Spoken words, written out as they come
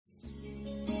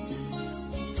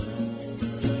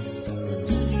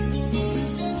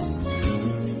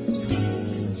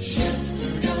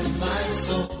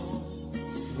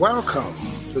Welcome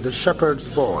to the Shepherd's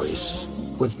Voice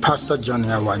with Pastor Johnny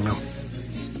Awanyo.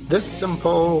 This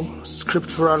simple,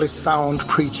 scripturally sound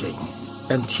preaching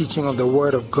and teaching of the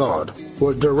Word of God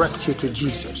will direct you to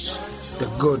Jesus, the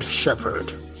Good Shepherd.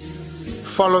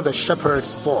 Follow the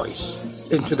Shepherd's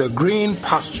voice into the green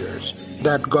pastures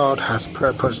that God has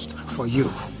purposed for you.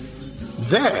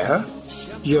 There,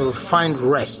 you'll find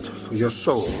rest for your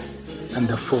soul and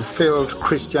the fulfilled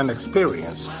Christian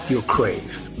experience you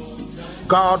crave.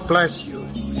 God bless you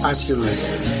as you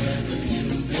listen.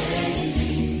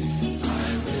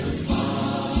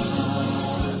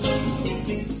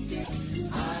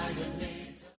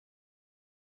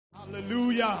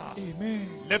 Hallelujah. Amen.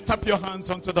 Lift up your hands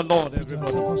unto the Lord,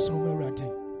 everybody.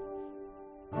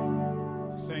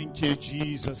 Thank you,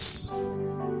 Jesus.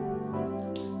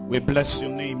 We bless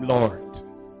your name, Lord.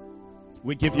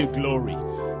 We give you glory.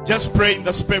 Just pray in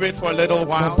the Spirit for a little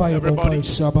while, everybody.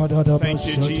 Thank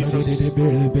you, Jesus.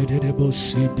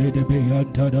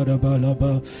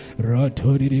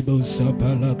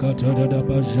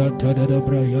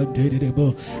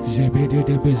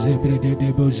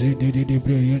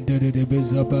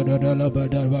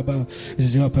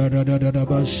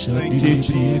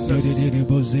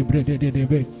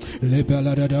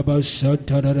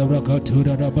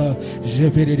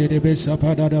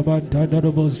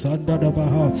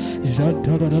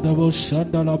 Jantarabo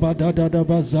Shandala Badada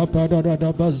Bazapada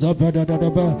Bazapada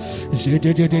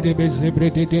Jedede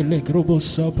Bezebrede Lekrubo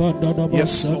Sapanda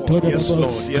Basantora. Yes,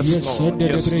 Lord. Yes, Lord.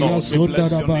 Yes, Lord. We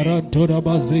bless your name. Tora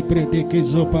Bazibrede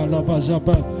Kizopala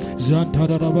Bazapa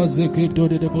Jantara Bazeki to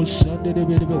the Boshande de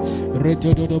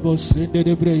Reto de Bosinde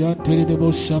de Briante de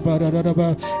Boshabara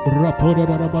Rapoda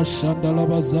Shandala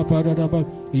Bazapada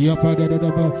Yapada.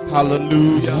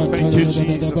 Hallelujah. Thank you,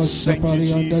 Jesus. Thank you,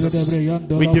 Jesus.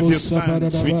 We give you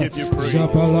thanks. We give you praise.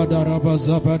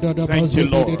 Thank you,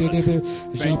 Lord.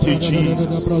 Thank you,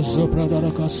 Jesus.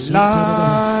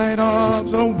 Light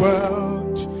of the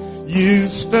world, you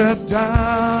step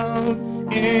down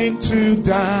into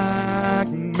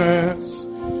darkness.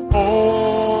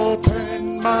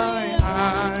 Open my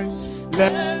eyes,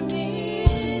 let me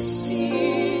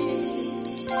see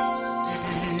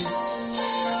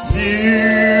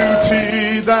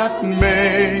beauty that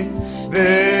made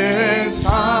this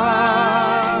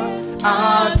heart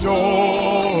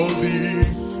adore thee.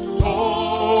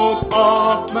 Hope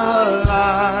of my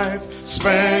life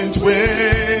spent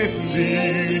with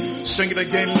thee. Sing it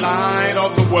again. Light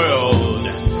of the world,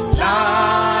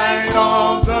 light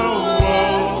of the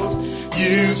world,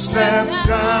 you step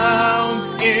down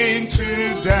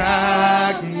into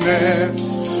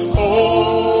darkness.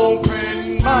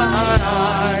 Open my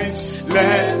eyes,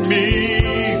 let me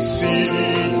see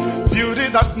beauty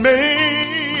that made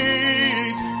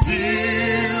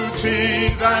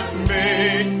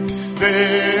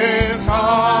this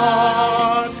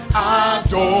heart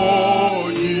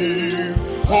adore you.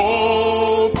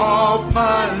 Hope of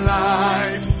my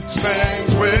life spent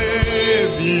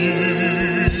with you.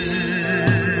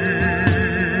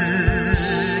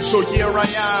 So here I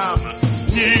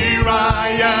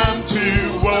am to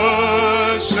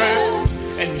worship,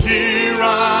 and here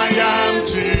I am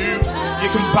to. You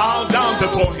can bow down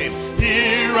before him.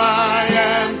 Here I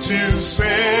am to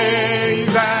say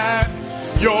that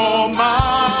you're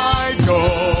my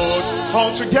God.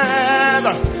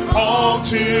 Altogether,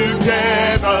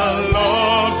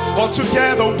 Lord,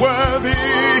 altogether worthy,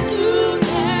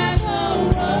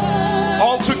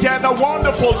 altogether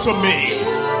wonderful to me.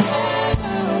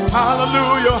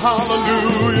 Hallelujah,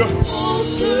 hallelujah.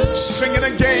 Sing it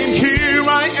again. Here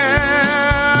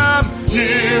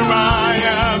I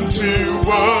am to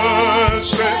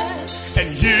worship, and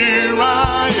here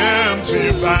I am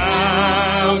to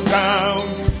bow down.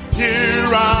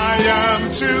 Here I am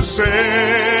to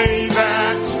say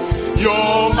that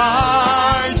you're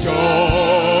my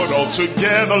God.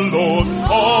 Altogether, Lord,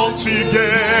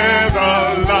 altogether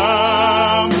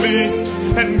lovely,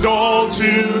 and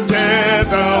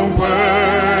altogether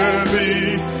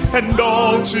worthy, and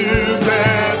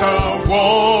altogether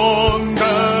wonderful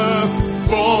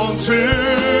to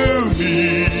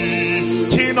me.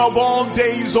 King of all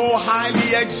days, oh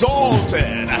highly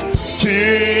exalted,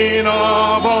 King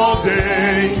of all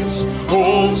days,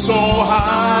 oh so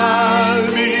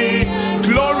highly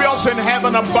glorious in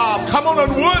heaven above. Come on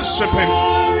and worship him.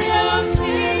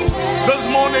 This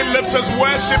morning lift his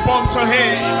worship unto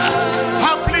him.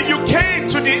 Humbly you came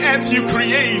to the earth you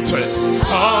created.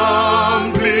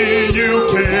 Humbly you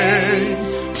came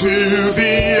to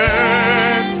the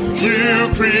earth you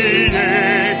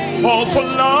created. All for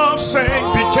love's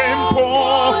sake became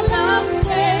poor.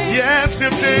 Yes you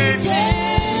did.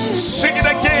 Sing it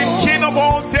again. King of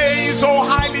all days, oh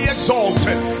highly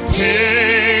exalted.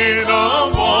 King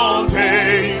of all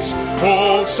days,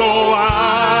 oh so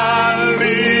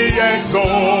highly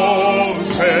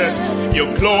exalted.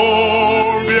 You're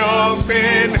glorious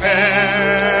in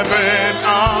heaven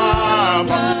above.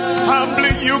 Humbly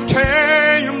you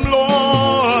came,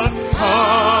 Lord.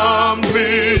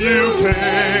 Humbly you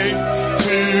came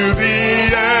to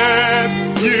the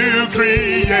end you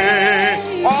create.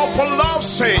 All for love's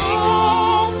sake.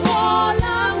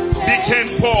 Became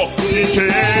poor.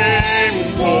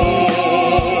 Became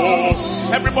poor.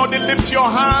 Everybody lift your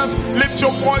hands, lift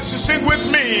your voices, sing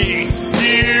with me.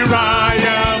 Here I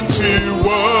am to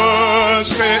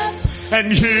worship,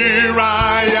 and here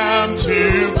I am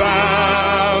to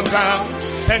bow down,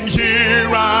 and here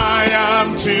I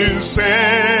am to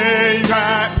say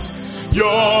that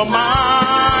you're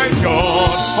my God.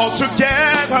 All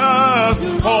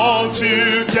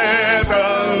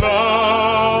together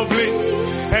lovely,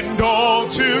 and all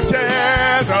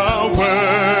together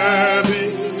worthy,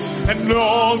 and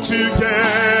all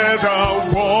together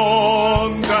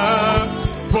wonderful.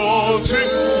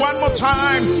 One more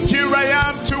time. Here I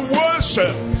am to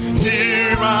worship.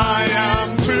 Here I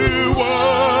am to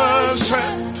worship,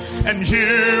 and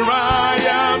here I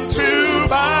am to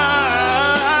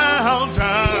bow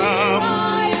down.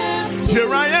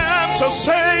 Here I am to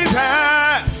say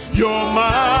that you're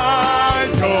my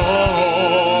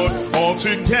God. All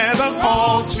together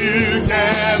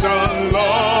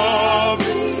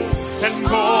lovely, and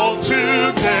all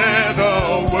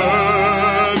together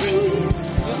worthy,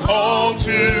 all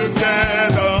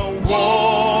together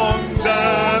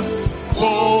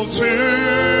wonderful to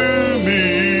me.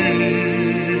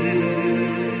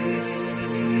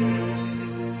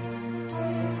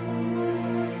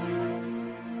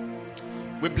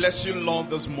 We bless you, Lord,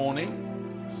 this morning.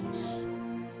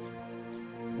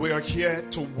 We are here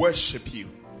to worship you,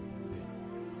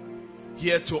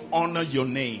 here to honor your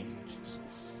name,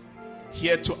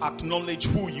 here to acknowledge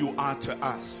who you are to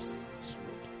us.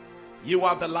 You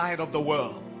are the light of the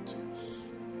world,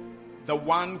 the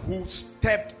one who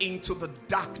stepped into the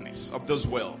darkness of this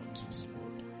world,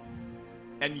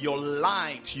 and your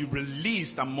light you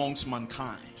released amongst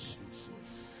mankind.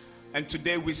 And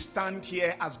today we stand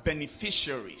here as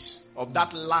beneficiaries of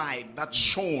that light that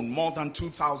shone more than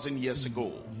 2,000 years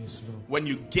ago, when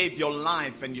you gave your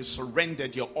life and you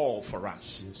surrendered your all for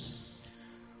us.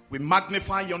 We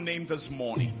magnify your name this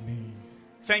morning. Amen.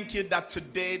 Thank you that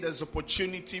today there's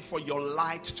opportunity for your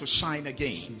light to shine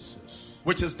again,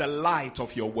 which is the light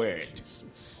of your word.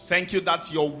 Thank you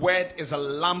that your word is a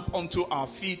lamp unto our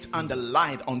feet and a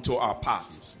light unto our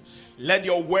path. Let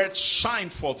your word shine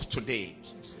forth today.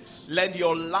 Let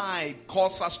your light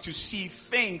cause us to see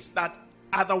things that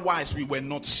otherwise we were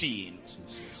not seeing.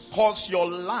 Cause your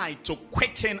light to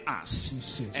quicken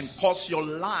us, and cause your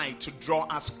light to draw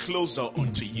us closer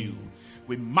unto you.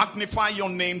 We magnify your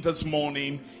name this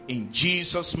morning in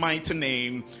Jesus' mighty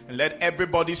name. And let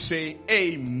everybody say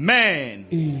amen.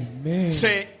 Amen.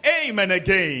 Say amen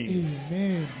again.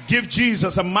 Amen. Give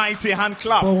Jesus a mighty hand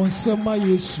clap.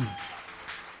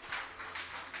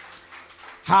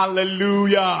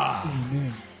 Hallelujah.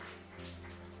 Amen.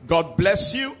 God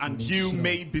bless you, and you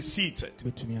may be seated.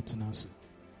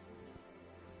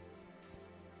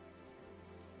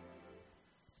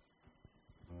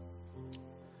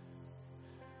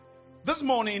 This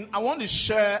morning, I want to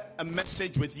share a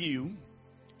message with you.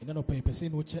 And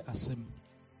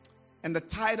the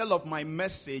title of my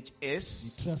message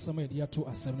is The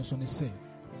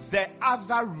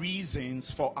Other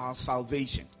Reasons for Our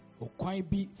Salvation. The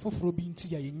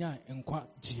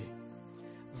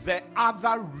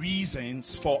other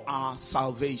reasons for our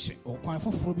salvation.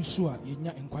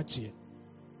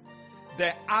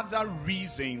 The other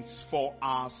reasons for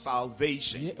our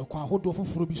salvation.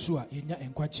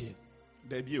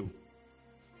 Debut.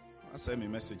 I sent me a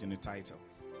message in the title.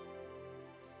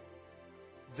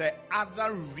 The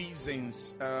other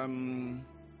reasons.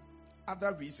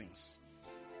 Other reasons.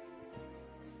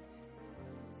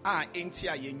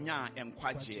 Entia yenya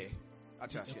enkwaje.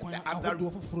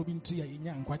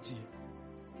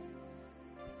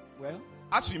 Well,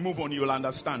 as we move on, you will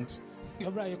understand.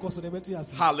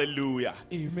 Hallelujah.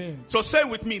 Amen. So say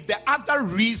with me, the other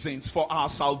reasons for our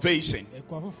salvation.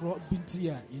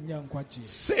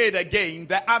 Say it again,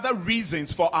 the other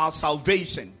reasons for our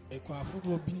salvation.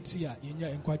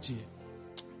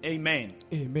 Amen.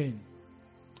 Amen.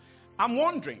 I'm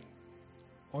wondering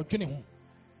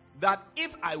that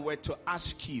if I were to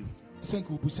ask you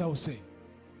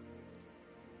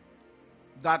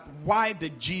that why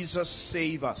did Jesus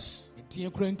save us?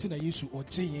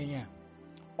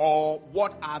 Or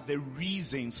what are the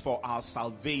reasons for our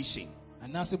salvation?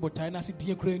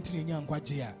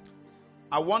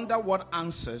 I wonder what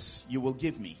answers you will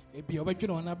give me.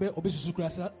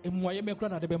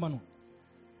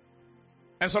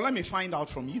 And so let me find out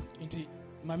from you.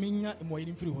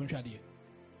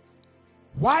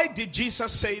 Why did Jesus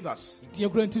save us?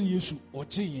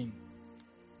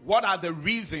 What are the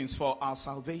reasons for our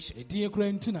salvation?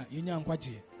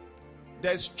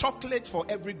 There's chocolate for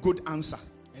every good answer.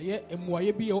 So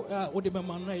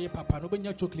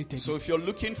if you're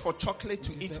looking for chocolate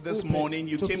to eat this morning,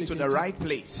 you came to the right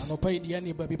place.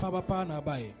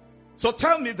 So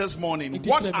tell me this morning,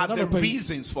 what are the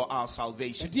reasons for our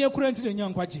salvation?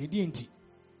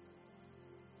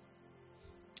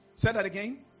 Say that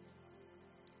again.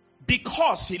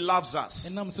 Because he loves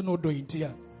us.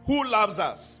 Who loves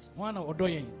us?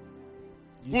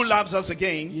 Who loves us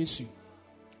again?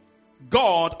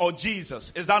 God or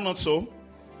Jesus. Is that not so?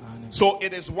 So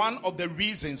it is one of the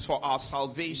reasons for our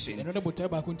salvation.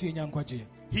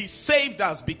 He saved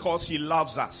us because he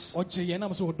loves us.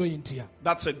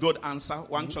 That's a good answer.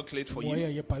 One chocolate for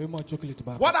you.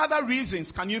 What other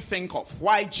reasons can you think of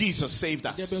why Jesus saved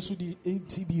us?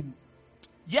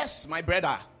 Yes, my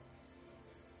brother.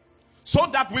 So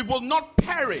that we will not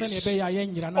perish.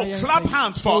 Oh, clap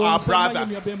hands for our brother.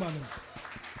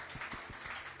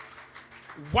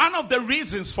 One of the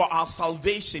reasons for our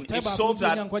salvation is so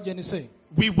that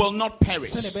we will not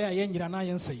perish.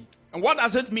 And what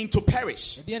does it mean to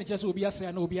perish?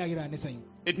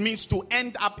 It means to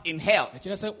end up in hell.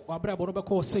 So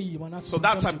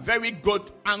that's a very good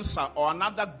answer, or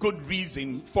another good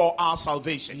reason for our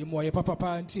salvation.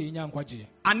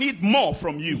 I need more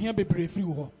from you.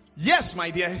 Yes, my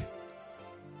dear.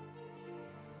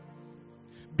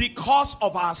 Because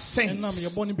of our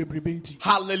sins.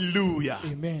 Hallelujah.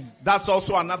 Amen. That's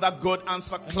also another good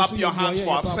answer. Clap your hands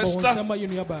for our sister. And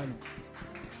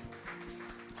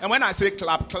when I say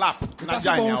clap, clap.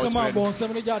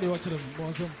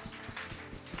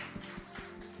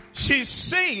 She's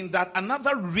saying that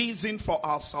another reason for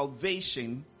our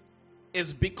salvation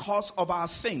is because of our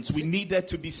sins. We needed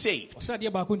to be saved.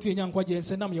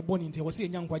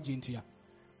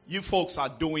 You folks are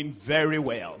doing very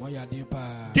well.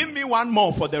 Give me one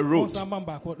more for the road.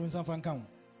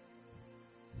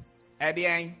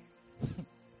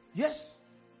 Yes.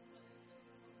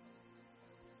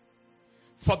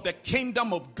 For the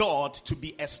kingdom of God to be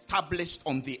established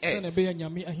on the earth.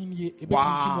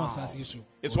 Wow.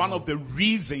 It's one of the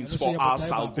reasons for our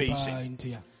salvation.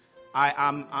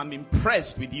 I'm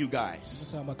impressed with you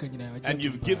guys. And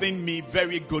you've given me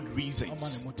very good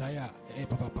reasons.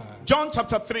 John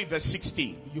chapter 3 verse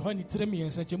 16.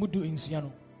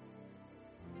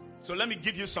 So let me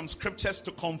give you some scriptures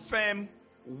to confirm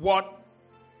what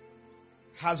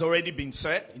has already been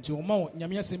said. For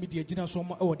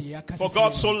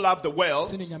God so loved the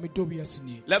world.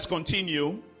 Let's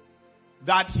continue.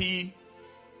 That he,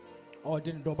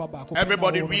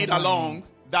 everybody read along,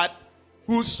 that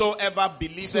whosoever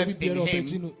believeth in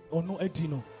him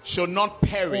shall not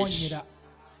perish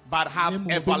but have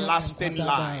everlasting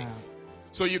life.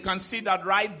 So you can see that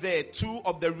right there, two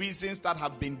of the reasons that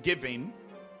have been given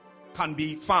can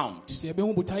be found.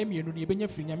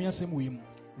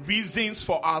 Reasons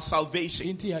for our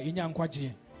salvation.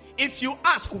 If you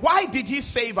ask, why did he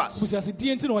save us?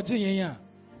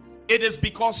 It is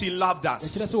because he loved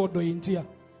us.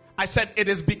 I said it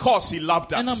is because he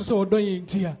loved us.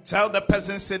 Tell the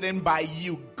person sitting by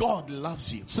you, God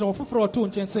loves you.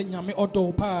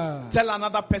 Tell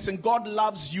another person, God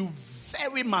loves you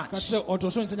very much. Tell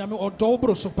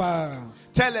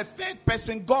a third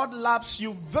person, God loves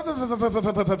you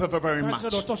very much.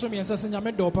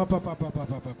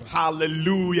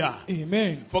 Hallelujah.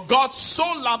 Amen. For God so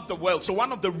loved the world. So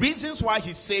one of the reasons why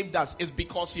he saved us is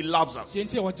because he loves us.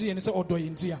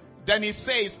 Then he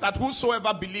says that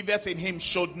whosoever believeth in him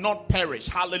should not perish.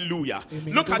 Hallelujah.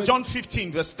 Amen. Look at John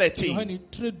 15 verse 13.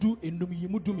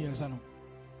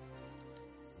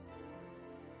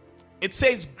 It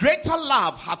says, greater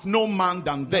love hath no man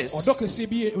than this, that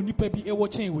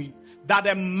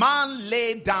a man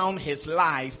lay down his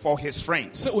life for his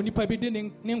friends. So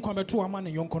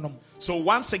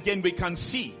once again we can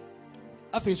see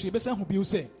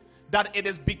that it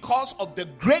is because of the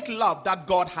great love that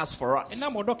God has for us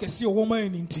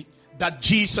that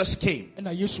Jesus came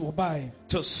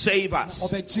to save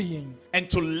us and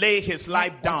to lay his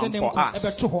life down for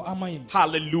us.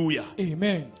 Hallelujah.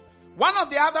 Amen. One of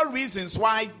the other reasons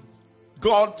why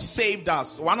God saved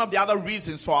us, one of the other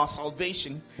reasons for our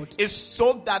salvation, is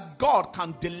so that God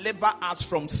can deliver us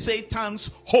from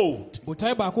Satan's hold.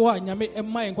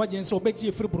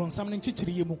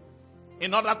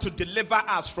 In order to deliver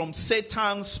us from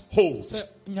Satan's hold.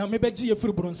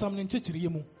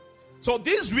 So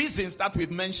these reasons that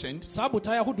we've mentioned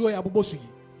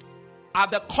are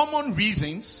the common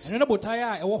reasons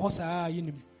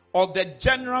or the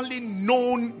generally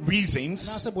known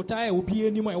reasons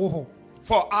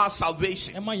for our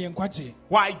salvation.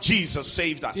 Why Jesus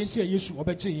saved us.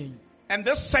 And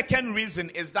the second reason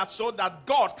is that so that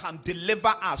God can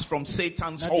deliver us from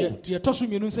Satan's hold.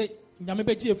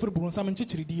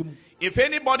 If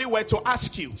anybody were to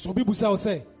ask you,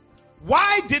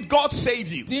 why did God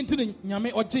save you?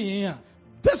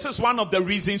 This is one of the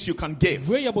reasons you can give.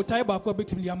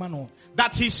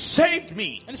 That he saved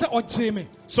me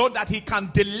so that he can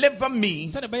deliver me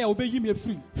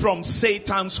from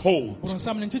Satan's hold.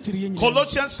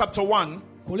 Colossians chapter 1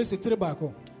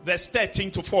 verse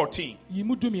 13 to 14.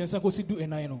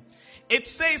 It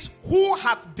says, who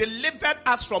hath delivered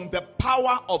us from the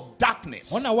power of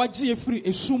darkness.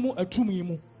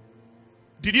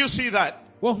 Did you see that?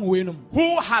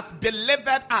 Who hath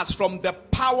delivered us from the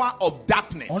power of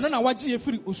darkness.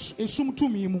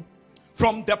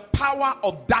 From the power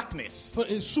of darkness.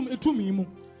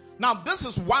 Now this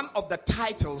is one of the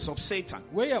titles of Satan.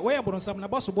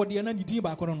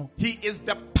 He is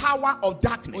the power of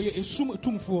darkness.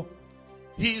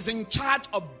 He is in charge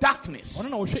of darkness.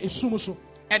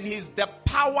 And he is the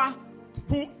power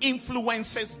who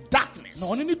influences darkness.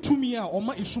 And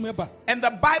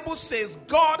the Bible says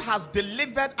God has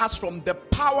delivered us from the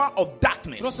power of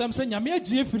darkness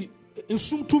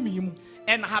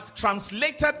and hath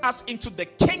translated us into the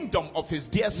kingdom of his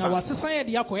dear Son,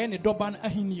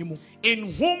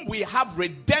 in whom we have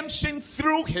redemption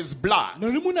through his blood,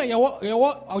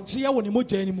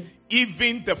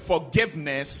 even the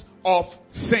forgiveness of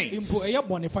sins.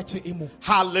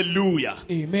 Hallelujah.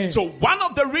 Amen. So one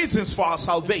of the reasons for our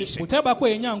salvation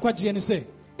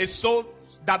is so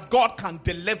that God can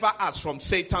deliver us from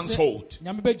Satan's hold.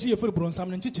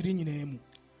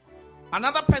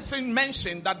 Another person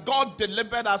mentioned that God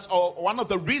delivered us, or one of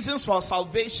the reasons for our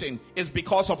salvation is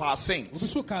because of our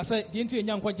sins. So you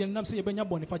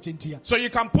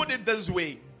can put it this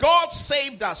way: God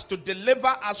saved us to deliver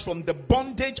us from the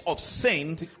bondage of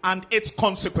sin and its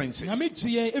consequences.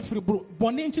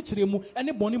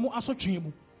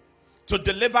 To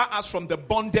deliver us from the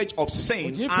bondage of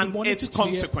sin and its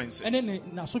consequences.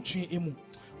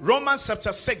 Romans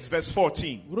chapter 6 verse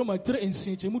 14.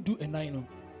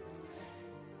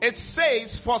 It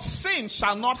says, for sin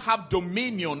shall not have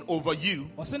dominion over you,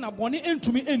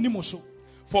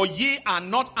 for ye are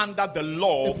not under the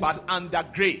law, but under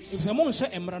grace. Romans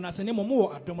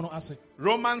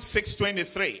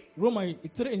 6:23.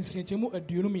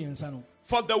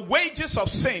 For the wages of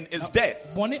sin is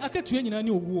death,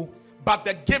 but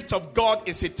the gift of God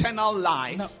is eternal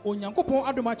life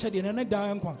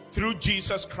through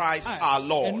Jesus Christ our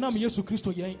Lord.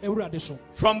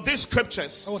 From these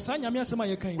scriptures,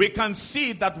 we can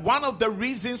see that one of the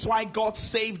reasons why God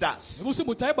saved us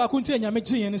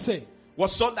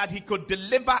was so that he could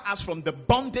deliver us from the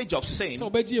bondage of sin,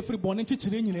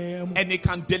 and he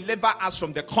can deliver us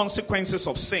from the consequences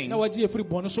of sin,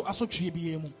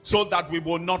 so that we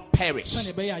will not perish.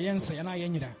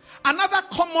 Another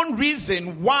common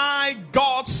reason why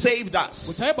God saved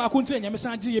us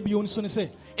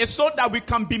is so that we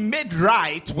can be made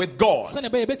right with God,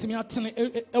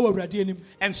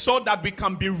 and so that we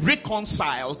can be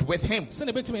reconciled with him.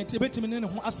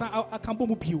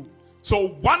 So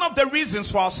one of the reasons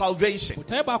for our salvation,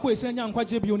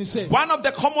 one of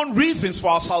the common reasons for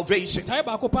our salvation,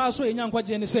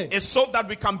 is so that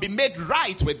we can be made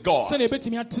right with God,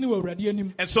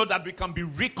 and so that we can be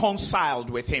reconciled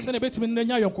with him.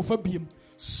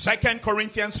 2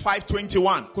 Corinthians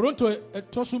 5:21.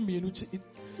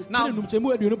 Now,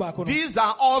 these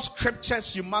are all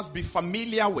scriptures you must be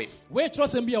familiar with,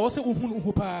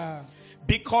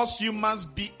 because you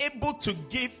must be able to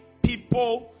give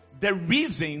people the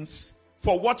reasons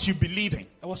for what you believe in.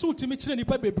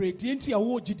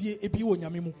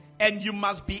 And you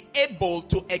must be able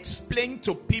to explain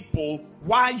to people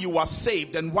why you are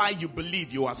saved and why you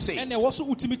believe you are saved. So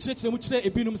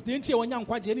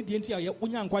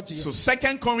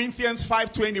 2 Corinthians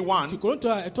 5:21,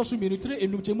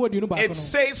 it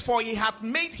says, for he hath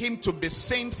made him to be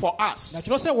sin for us,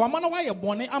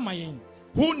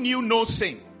 who knew no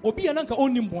sin,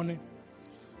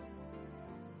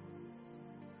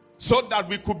 so that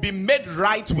we could be made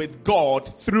right with God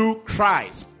through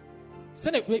Christ.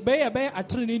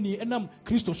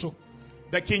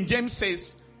 The King James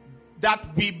says that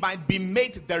we might be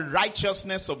made the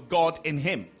righteousness of God in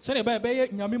him. Give me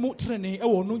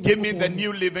the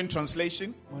New Living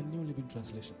Translation. New Living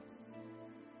Translation.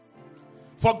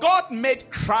 For God made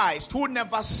Christ, who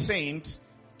never sinned,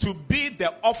 to be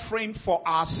the offering for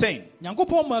our sin,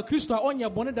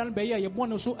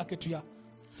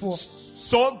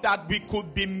 so that we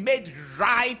could be made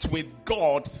right with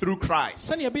God through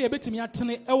Christ.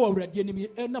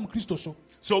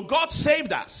 So God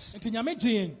saved us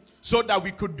so that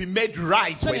we could be made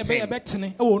right with him.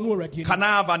 Can I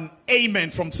have an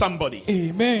amen from somebody?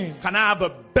 Amen. Can I have a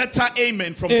better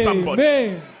amen from somebody?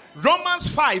 Amen. Romans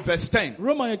 5 verse 10.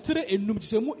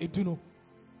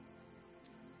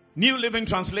 New Living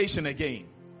Translation again.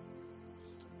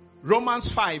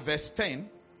 Romans 5 verse 10.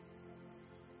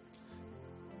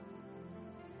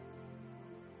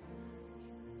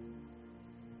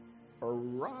 All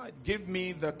right. Give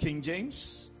me the King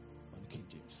James. King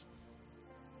James.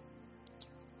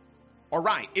 All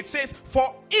right. It says,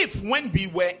 for if when we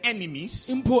were enemies,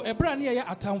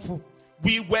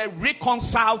 we were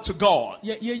reconciled to God.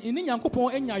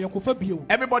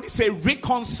 Everybody say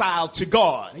reconciled to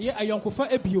God.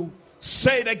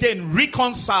 Say it again,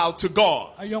 reconciled to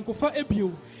God.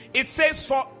 It says,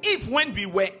 for if when we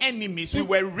were enemies, we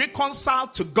were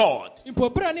reconciled to God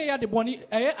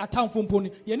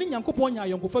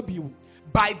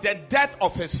by the death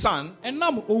of his son,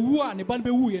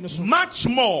 much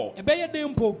more,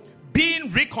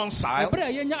 being reconciled,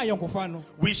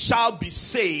 we shall be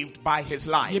saved by his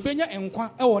life.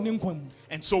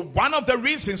 And so one of the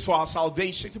reasons for our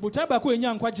salvation is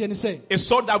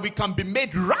so that we can be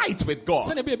made right with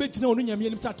God,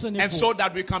 and so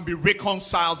that we can be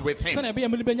reconciled with him,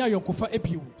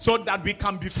 so that we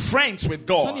can be friends with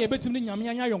God,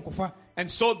 and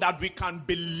so that we can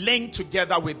be linked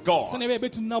together with God.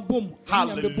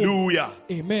 Hallelujah.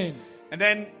 Amen. And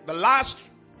then the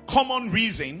last common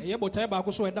reason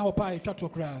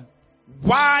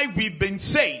why we've been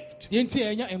saved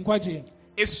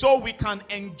is so we can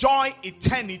enjoy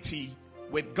eternity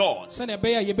with God.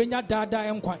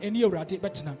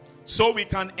 So we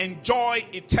can enjoy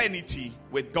eternity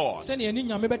with God.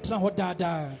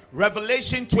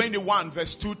 Revelation 21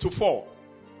 verse 2 to 4.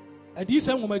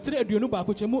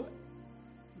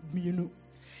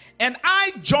 And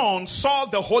I, John, saw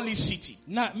the holy city,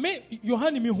 the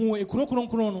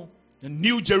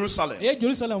New Jerusalem,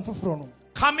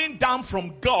 coming down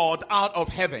from God out of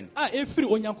heaven,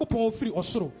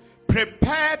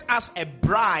 prepared as a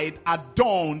bride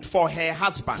adorned for her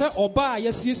husband.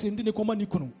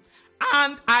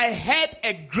 And I heard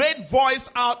a great voice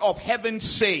out of heaven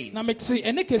saying,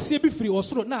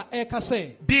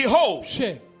 behold,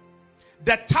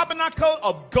 the tabernacle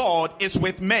of God is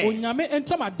with men,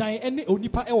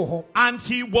 and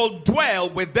he will dwell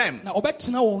with them,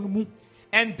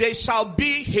 and they shall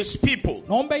be his people,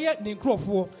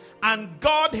 and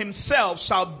God himself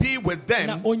shall be with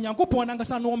them and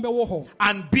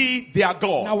be their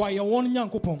God.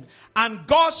 And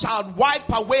God shall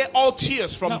wipe away all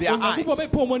tears from their eyes,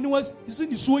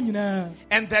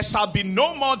 and there shall be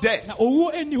no more death,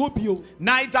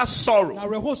 neither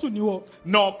sorrow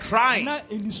nor crying,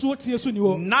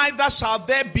 neither shall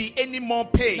there be any more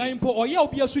pain, for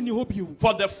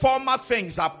the former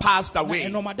things are passed away.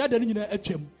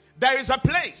 There is a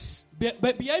place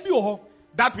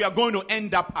that we are going to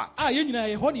end up at.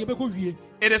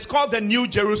 It is called the New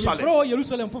Jerusalem.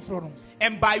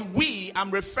 And by we,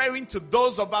 I'm referring to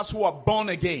those of us who are born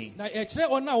again,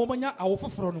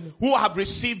 who have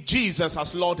received Jesus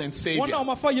as Lord and Savior.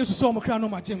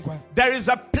 There is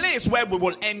a place where we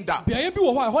will end up, a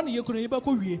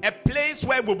place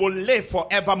where we will live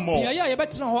forevermore,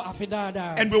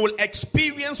 and we will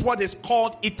experience what is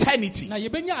called eternity, or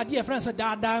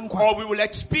we will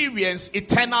experience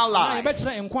eternal life. It's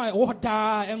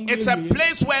a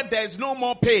place where there's no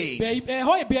more pain.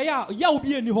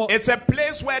 It's a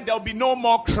place where there'll be no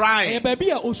more crying.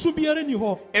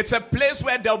 It's a place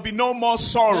where there'll be no more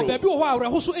sorrow.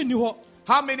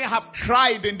 How many have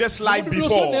cried in this life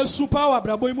before?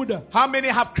 How many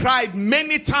have cried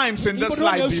many times in this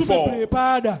life before?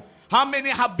 How many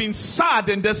have been sad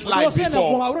in this life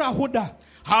before?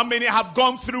 How many have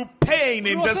gone through pain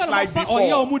in this life before?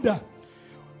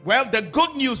 Well, the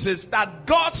good news is that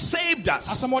God saved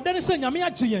us so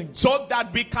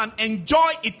that we can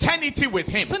enjoy eternity with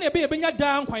Him in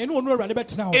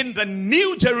the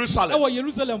New Jerusalem,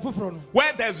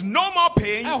 where there's no more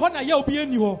pain,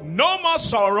 no more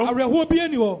sorrow,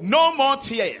 no more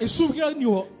tears.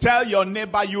 Tell your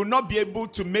neighbor, you will not be able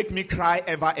to make me cry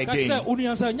ever again.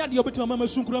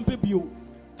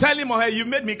 Tell him or her, you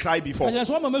made me cry before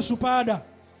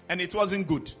and it wasn't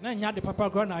good, but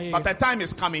the time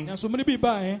is coming,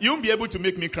 you won't be able to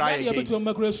make me cry again.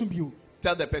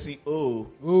 Tell the person, oh.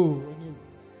 1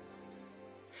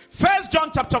 John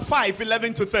chapter 5,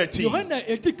 11 to 13.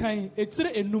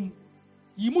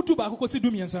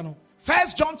 1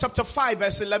 John chapter 5,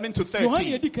 verse 11 to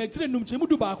 13.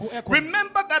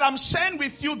 Remember that I'm sharing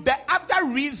with you the other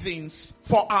reasons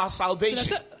for our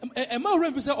salvation.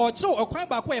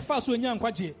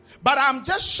 But I'm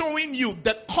just showing you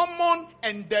the common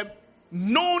and the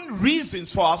known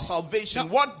reasons for our salvation.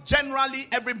 What generally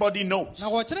everybody knows.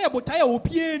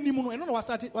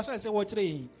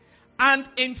 And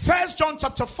in 1 John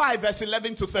chapter 5, verse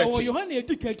 11 to 13,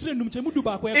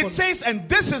 it says, and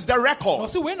this is the record,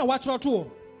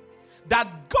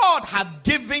 that God had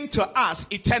given to us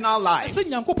eternal life.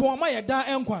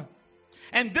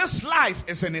 And this life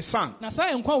is in His Son. He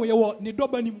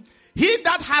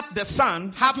that hath the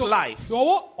Son hath life.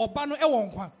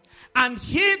 And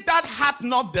he that hath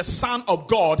not the Son of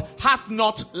God hath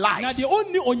not life.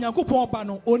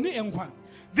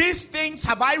 These things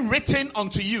have I written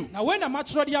unto you, that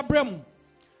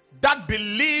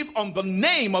believe on the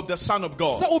name of the Son of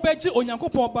God, that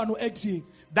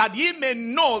ye may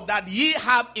know that ye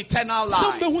have eternal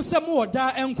life,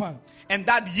 and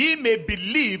that ye may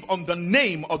believe on the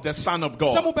name of the Son of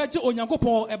God.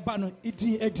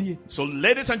 So,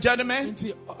 ladies and gentlemen,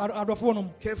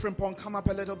 Kefrimpong, come up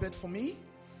a little bit for me.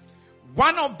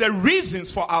 One of the reasons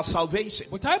for our salvation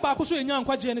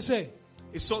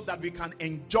is so that we can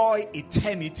enjoy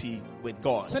eternity with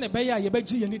God.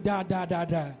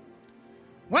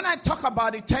 When I talk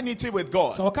about eternity with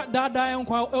God,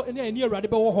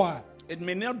 it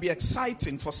may not be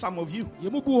exciting for some of you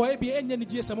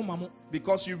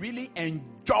because you really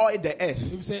enjoy the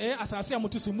earth.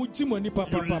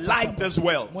 You like this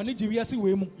world.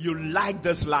 You like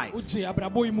this life.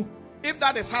 If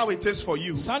that is how it is for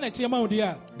you,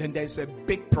 then there's a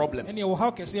big problem. A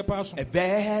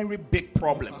very big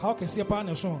problem.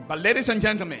 But ladies and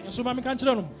gentlemen,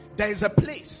 there is a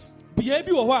place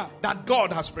that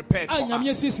God has prepared for us.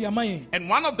 And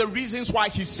one of the reasons why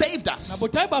He saved us is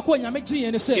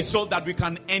so that we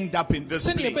can end up in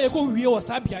this place.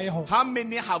 How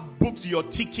many have booked your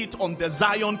ticket on the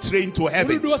Zion train to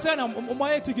heaven?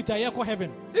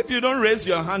 If you don't raise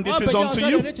your hand, it is unto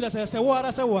you.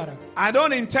 I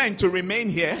don't intend to remain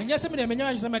here,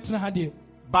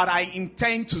 but I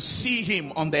intend to see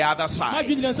Him on the other side.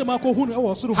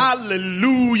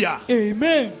 Hallelujah.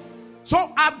 Amen. So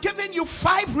I've given you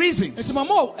 5 reasons for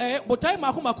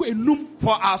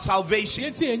our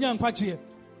salvation.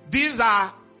 These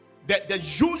are the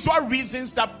usual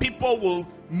reasons that people will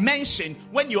mention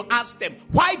when you ask them,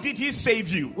 why did He save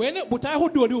you?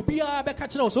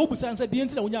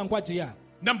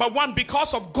 Number 1,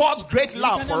 because of God's great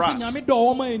love for us.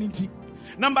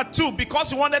 Number 2,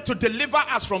 because He wanted to deliver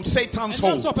us from Satan's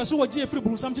hold.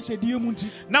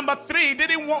 Number 3,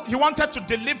 He wanted to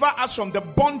deliver us from the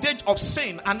bondage of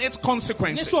sin and its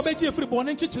consequences. That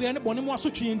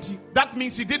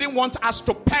means He didn't want us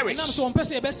to perish.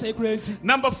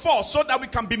 Number 4, so that we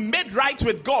can be made right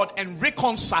with God and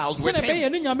reconciled with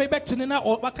Him.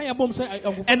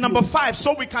 And number 5,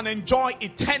 so we can enjoy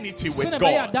eternity with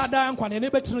God.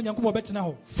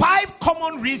 5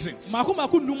 common reasons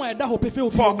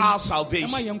for our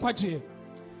salvation.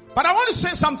 But I want to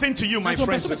say something to you, my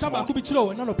friends, this morning.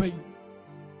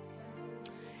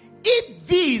 If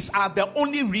these are the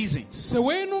only reasons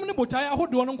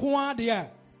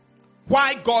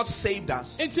why God saved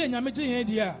us,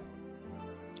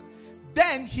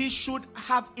 then He should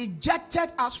have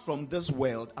ejected us from this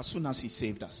world as soon as He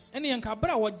saved us.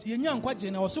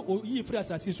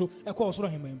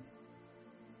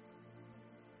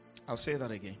 I'll say that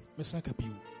again.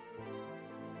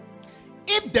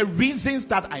 If the reasons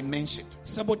that I mentioned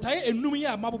are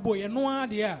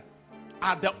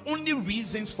the only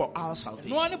reasons for our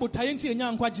salvation,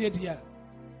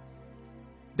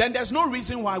 then there's no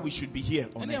reason why we should be here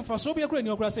on earth.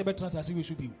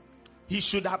 He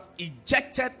should have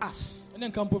ejected us.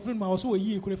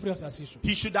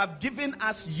 He should have given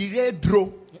us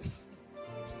yiredro.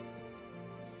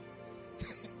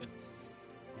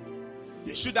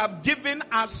 He should have given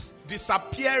us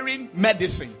disappearing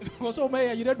medicine.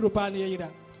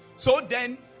 So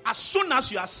then, as soon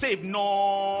as you are saved,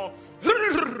 no,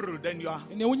 then you are.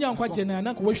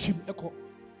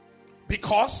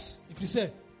 Because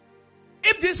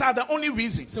if these are the only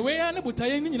reasons, then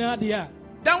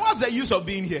what's the use of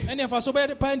being here?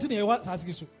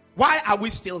 Why are we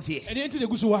still here?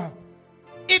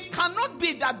 It cannot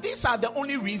be that these are the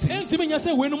only reasons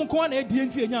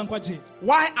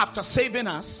why, after saving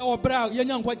us,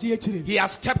 He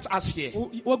has kept us here.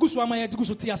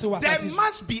 There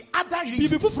must be other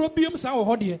reasons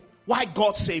why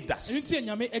God saved us.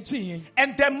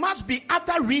 And there must be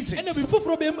other reasons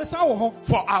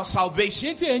for our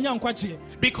salvation.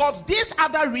 Because these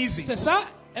other reasons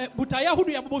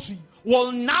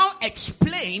will now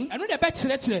explain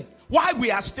why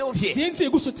we are still here.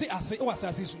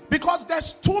 Because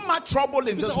there's too much trouble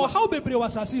in this world.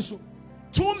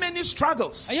 Too many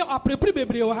struggles.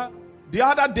 The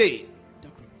other day,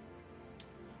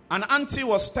 an auntie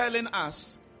was telling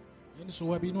us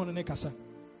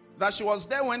that she was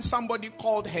there when somebody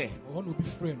called her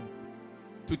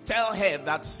to tell her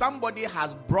that somebody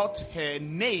has brought her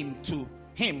name to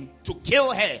him to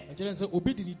kill her.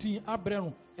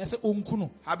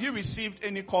 Have you received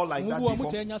any call like that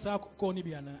before?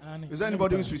 Is there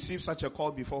anybody who's received such a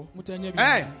call before?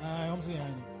 Hey.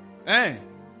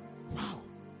 Wow.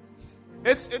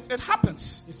 It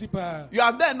happens. You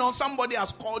are there now, somebody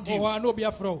has called you.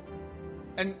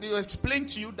 And they explain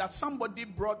to you that somebody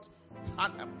brought,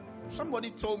 and somebody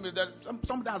told me that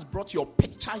somebody has brought your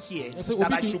picture here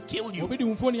that I should kill you.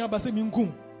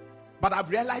 But I've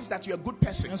realized that you're a good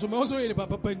person. And so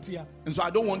I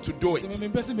don't want to do it. So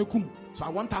I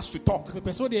want us to talk.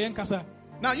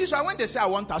 Now, usually when they say I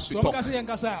want us to talk,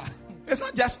 it's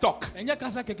not just talk.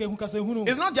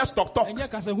 It's not just talk.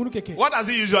 What does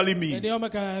it usually mean? You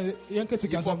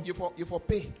for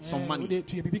pay some money.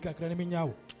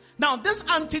 Now, this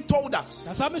auntie told us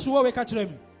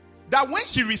that when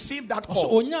she received that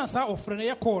call,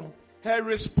 her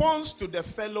response to the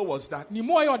fellow was that,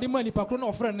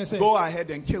 go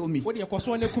ahead and kill me, for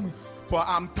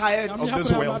I'm tired of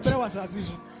this world.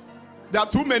 There are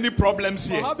too many problems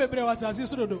here.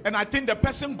 And I think the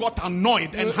person got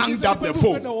annoyed and hung up the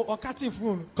phone.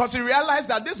 Because he realized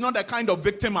that this is not the kind of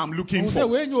victim I'm looking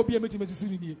for. You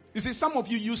see, some of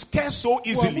you scare so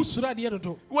easily.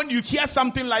 When you hear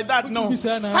something like that, no.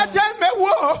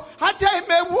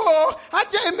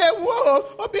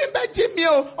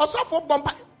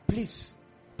 Please.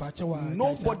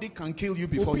 Nobody can kill you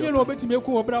before your time.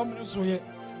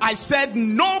 I said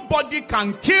nobody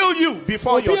can kill you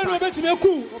before your time.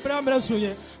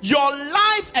 Your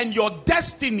life and your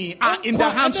destiny are in the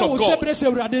hands of God.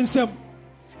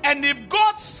 And if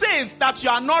God says that you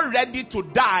are not ready to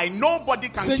die, nobody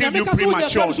can kill you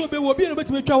prematurely.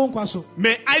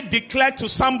 May I declare to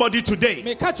somebody today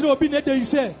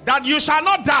that you shall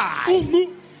not die,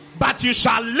 but you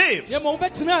shall live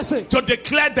to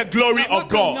declare the glory of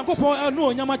God.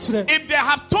 If they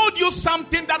have told you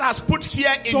something that has put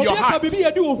fear in your heart, please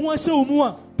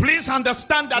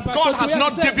understand that God has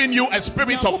not given you a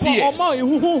spirit of fear,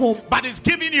 but is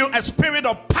giving you a spirit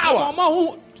of power,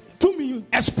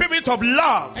 a spirit of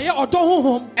love,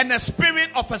 and a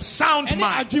spirit of a sound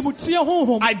mind.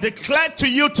 I declare to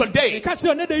you today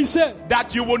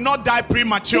that you will not die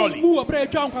prematurely,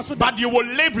 but you will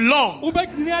live long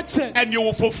and you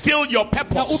will fulfill your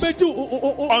purpose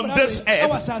on this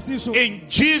earth. In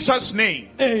Jesus' name.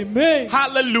 Amen.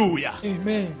 Hallelujah.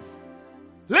 Amen.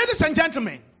 Ladies and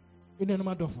gentlemen,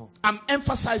 I'm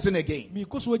emphasizing again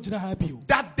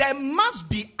that there must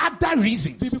be other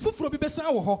reasons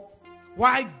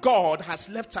why God has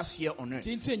left us here on earth,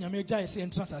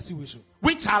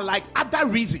 which are like other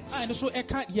reasons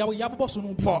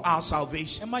for our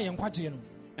salvation.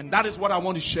 And that is what I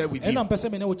want to share with you. One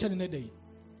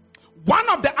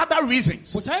of the other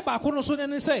reasons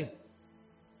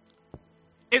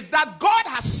is that God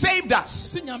has saved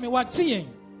us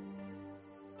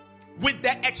with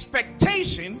the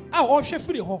expectation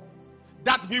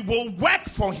that we will work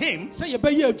for Him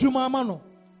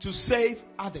to save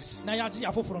others. One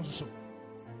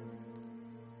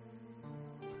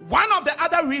of the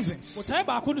other reasons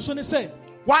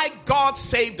why God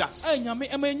saved us,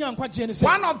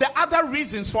 one of the other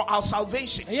reasons for our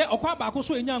salvation,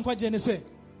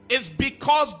 is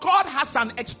because God has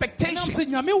an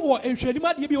expectation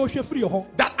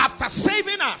that after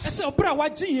saving us, we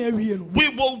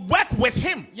will work with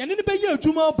Him. We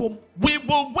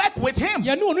will work with Him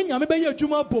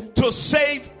to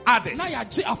save others.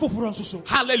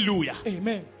 Hallelujah.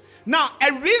 Amen. Now,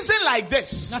 a reason like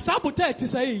this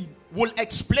will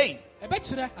explain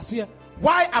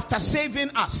Why after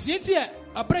saving us,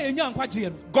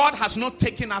 God has not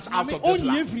taken us out of this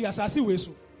life?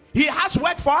 He has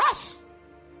work for us.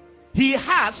 He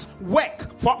has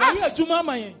work for us.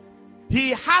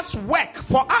 He has work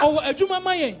for us.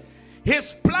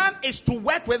 His plan is to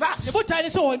work with us.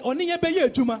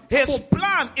 His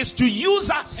plan is to use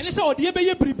us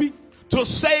to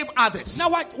save others.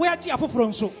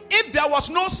 If there was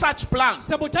no such plan,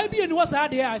 then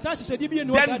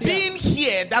being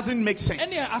here doesn't make sense.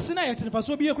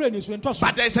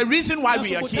 But there's a reason why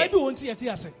we are here.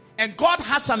 And God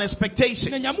has an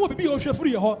expectation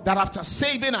that after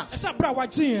saving us,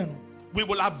 we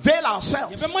will avail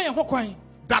ourselves,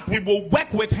 that we will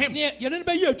work with Him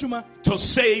to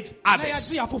save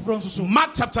others.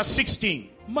 Mark chapter 16.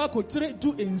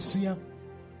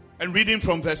 And reading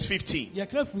from verse 15.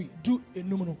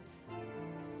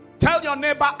 Tell your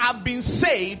neighbor, I've been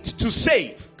saved to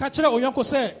save.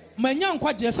 Say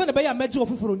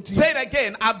it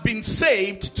again, I've been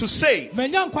saved to save.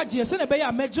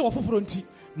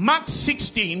 Mark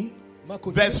 16,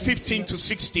 verse 15 to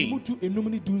 16.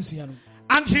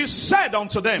 And he said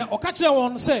unto them,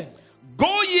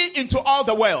 go ye into all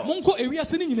the world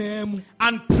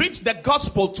and preach the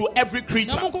gospel to every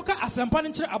creature. He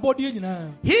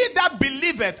that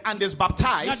believeth and is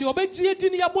baptized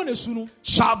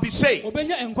shall be saved,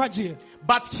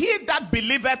 but he that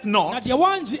believeth not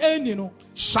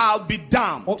shall be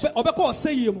damned.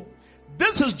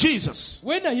 This is Jesus.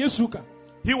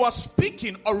 He was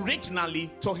speaking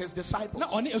originally to his disciples,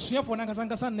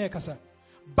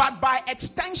 but by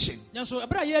extension,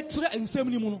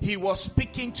 he was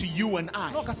speaking to you and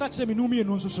I,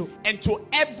 and to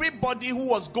everybody who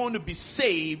was going to be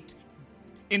saved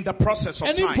in the process of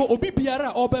time.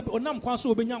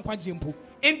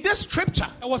 In this scripture,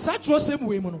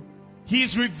 he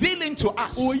is revealing to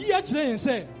us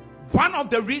one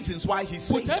of the reasons why he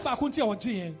saved us.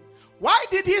 Why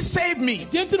did he save me?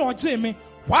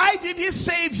 Why did he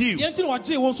save you?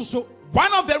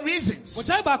 One of the reasons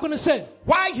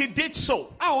why he did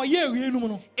so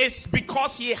is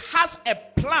because he has a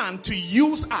plan to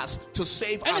use us to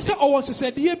save others.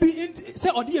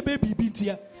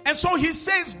 And so he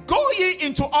says, go ye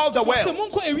into all the world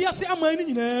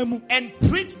and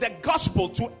preach the gospel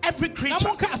to every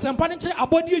creature.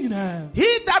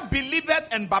 He that believeth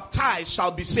and baptized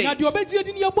shall be saved.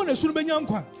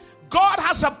 God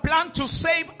has a plan to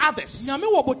save others.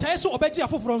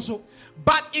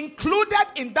 But included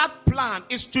in that plan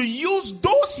is to use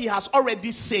those he has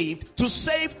already saved to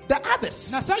save the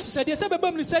others.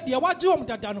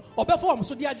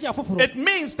 It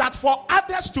means that for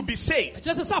others to be saved,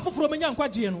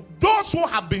 those who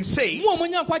have been saved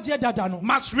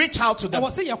must reach out to them,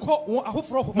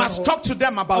 must talk to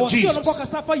them about Jesus,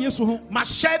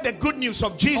 must share the good news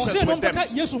of Jesus with them,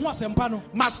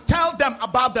 must tell them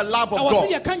about the love of God,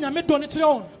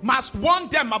 must warn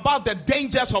them about the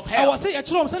dangers of hell,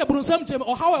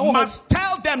 must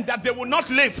tell them that they will not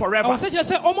live forever, but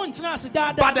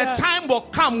the time will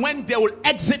come when they will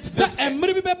exit this earth.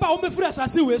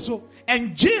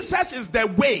 And Jesus is the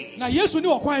way, He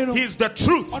is the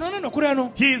truth,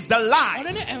 He is the life,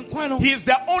 He is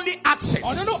the only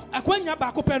access to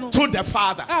the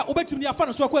Father.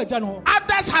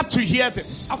 Others have to hear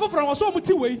this.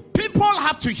 People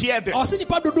have to hear this.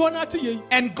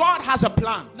 And God has a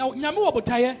plan,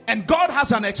 and God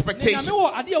has an expectation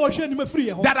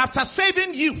that after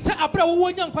saving you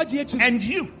and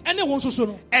you and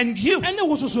you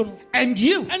and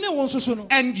you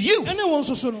and you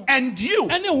and you,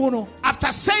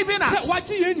 after saving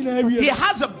us, He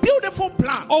has a beautiful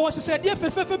plan.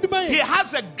 He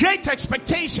has a great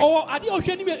expectation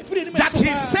that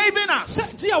He's saving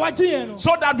us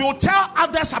so that we will tell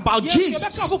others about Jesus,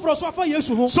 so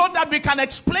that we can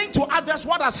explain to others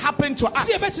what has happened to us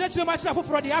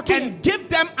and give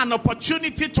them an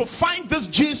opportunity to find this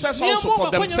Jesus also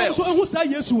for themselves,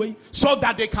 so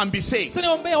that they can be saved.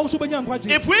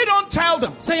 If we don't tell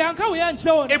them,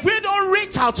 if we don't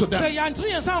reach out to them,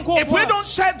 if we don't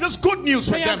share this good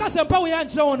news with them,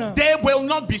 they will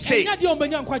not be saved.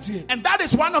 And that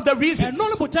is one of the reasons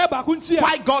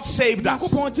why God saved us.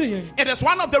 It is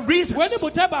one of the reasons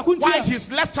why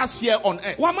He's left us here on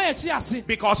earth,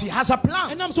 because He has a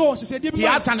plan. He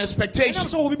has an expectation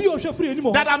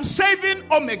that I'm saving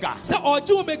Omega,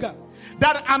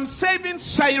 that I'm saving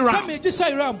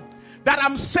Sairam, that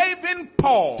I'm saving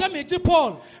Paul,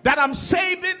 that I'm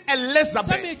saving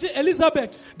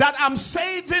Elizabeth, that I'm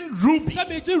saving Ruby,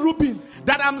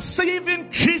 that I'm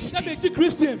saving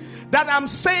Christy, that I'm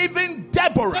saving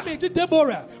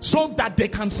Deborah, so that they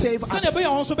can save others.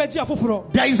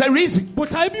 There is a reason.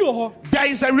 There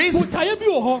is a reason.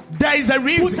 There is a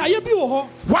reason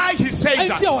why he said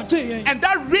that. And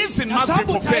that reason must be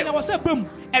fulfilled.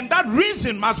 And that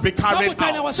reason must be carried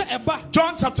out.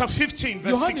 John chapter 15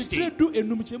 verse 16.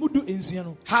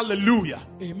 Hallelujah.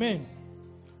 Amen.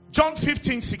 John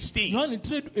 15, 16.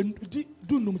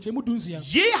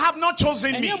 Ye have not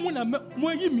chosen me,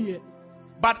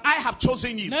 but I have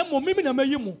chosen you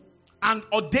and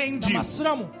ordained you.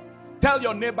 Tell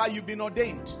your neighbor you've been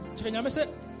ordained.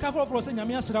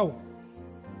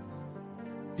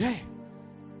 Yeah.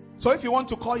 So if you want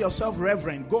to call yourself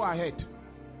reverend, go ahead.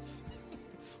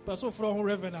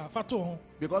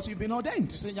 Because you've been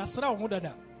ordained.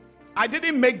 I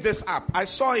didn't make this up. I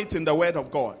saw it in the word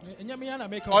of God.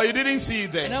 Or you didn't see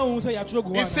it there.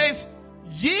 It says,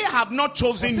 ye have not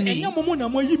chosen me,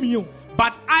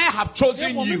 but I have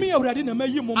chosen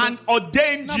you and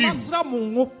ordained you.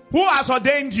 Who has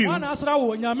ordained you?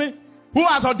 Who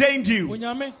has ordained you?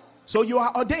 So you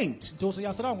are ordained.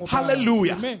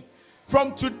 Hallelujah. Amen.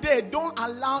 From today, don't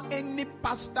allow any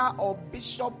pastor or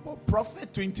bishop or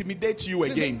prophet to intimidate you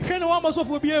again.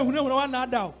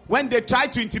 When they try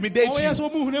to intimidate you,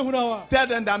 tell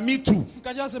them that me too,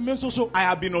 I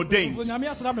have been ordained.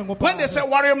 When they say,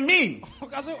 what do you mean?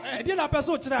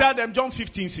 Tell them John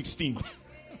 15, 16.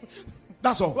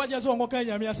 That's all. When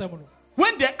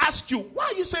they ask you, why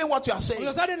are you saying what you are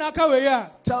saying?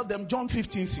 Tell them John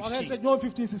 15,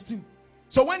 16.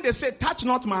 So when they say, touch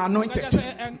not my anointed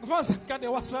and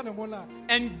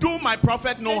do my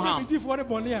prophet no harm,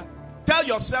 tell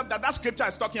yourself that scripture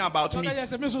is talking about me.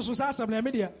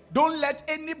 Don't let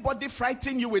anybody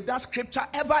frighten you with that scripture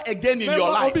ever again in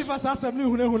your life.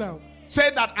 Say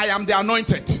that I am the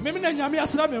anointed.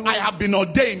 I have been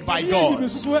ordained by God.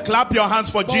 Clap your hands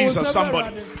for Jesus,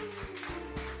 somebody.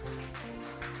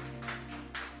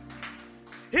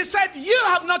 He said, you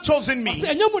have not chosen me,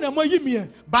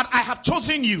 but I have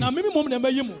chosen you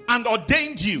and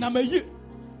ordained you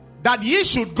that ye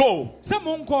should go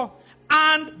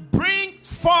and bring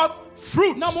forth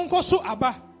fruit,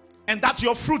 and that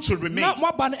your fruit should remain. That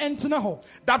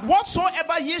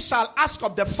whatsoever ye shall ask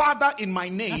of the Father in my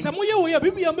name, he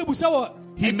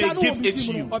may give it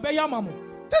to you.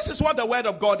 This is what the word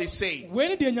of God is saying.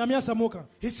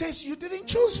 He says, you didn't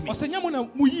choose me,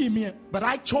 but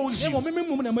I chose you.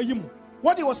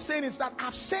 What he was saying is that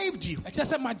I've saved you.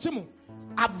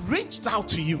 I've reached out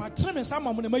to you. I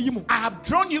have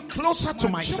drawn you closer to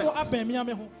myself.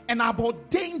 And I've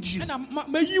ordained you.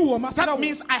 That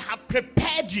means I have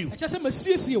prepared you.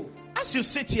 As you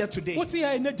sit here today,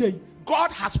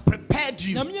 God has prepared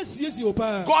you.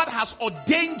 God has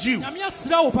ordained you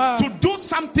to do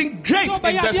something great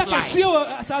in this life.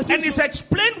 And He's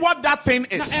explained what that thing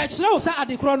is. It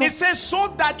says, so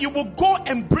that you will go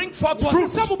and bring forth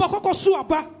fruits.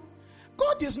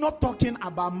 God is not talking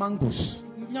about mangoes.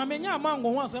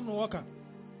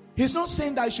 He's not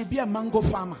saying that you should be a mango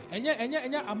farmer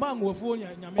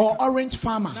or orange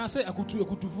farmer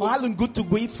or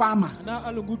alungutugui farmer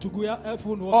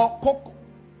or cocoa.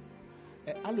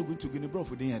 Alungutugui bro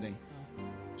for dinner then.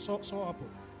 So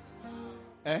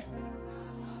apple.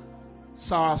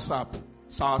 Sour sap.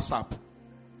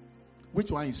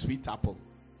 Which one is sweet apple?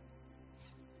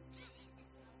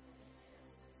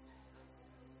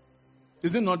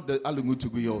 Is it not the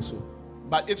alungutugui also?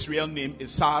 But its real name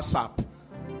is sour sap.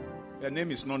 The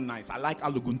name is not nice. I like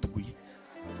alungutugui.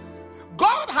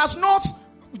 God has not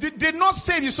did not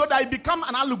save you so that you become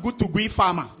an alungutugui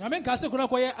farmer.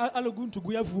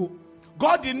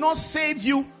 God did not save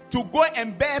you to go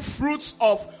and bear fruits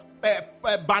of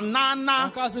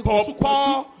banana,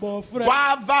 pawpaw,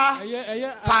 guava,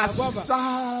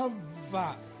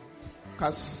 cassava.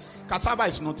 Cassava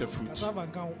is not a fruit.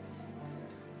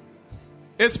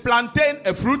 Is plantain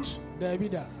a fruit?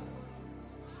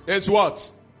 It's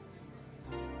what?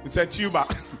 It's a tuber.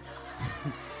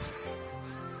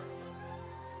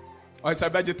 Or it's a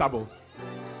vegetable.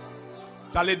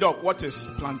 Charlie Dog, what is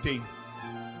plantain?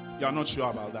 You are not sure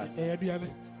about that.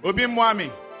 Obi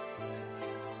Mwami.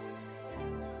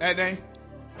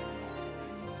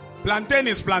 Plantain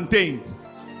is plantain.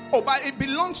 Oh, but it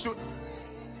belongs to.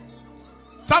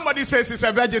 Somebody says it's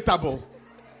a vegetable.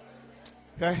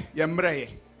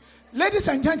 Ladies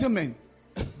and gentlemen,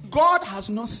 God has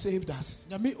not saved us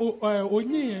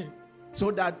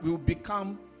so that we will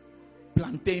become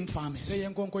plantain farmers.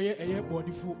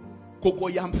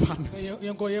 cocoyam farmers,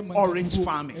 orange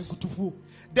farmers.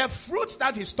 The fruits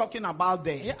that he's talking about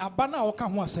there are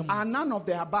none of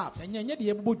the above.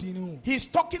 He's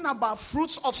talking about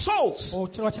fruits of souls.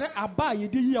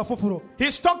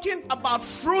 He's talking about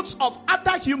fruits of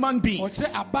other human beings.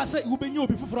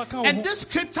 And this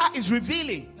scripture is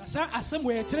revealing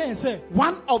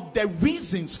one of the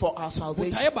reasons for our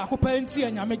salvation.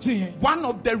 One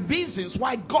of the reasons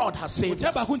why God has saved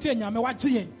us.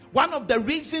 One of the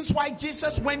reasons why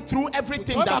Jesus went through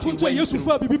everything that he went through.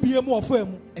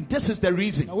 And this is the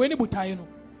reason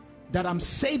that I'm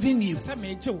saving you,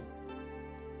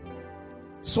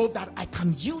 so that I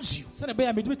can use you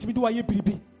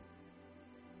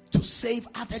to save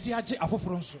others.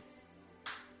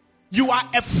 You are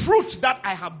a fruit that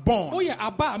I have borne,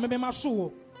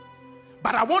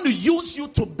 but I want to use you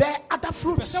to bear other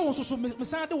fruits. I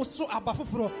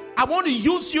want to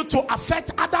use you to affect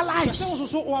other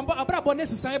lives.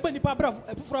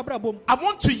 I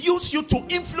want to use you to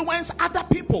influence other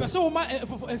people, so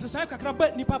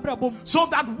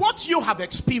that what you have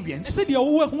experienced, they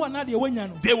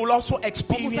will also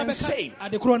experience same.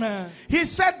 He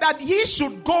said that ye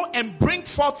should go and bring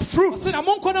forth fruit,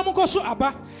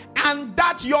 and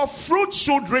that your fruit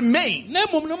should remain. And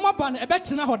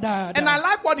I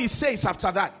like what he says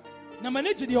after that.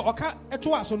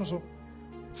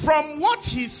 From what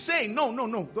he's saying,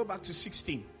 no, go back to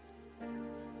 16.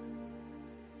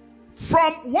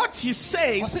 From what he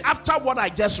says after what I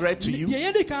just read to you,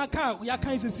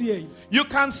 you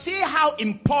can see how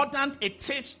important it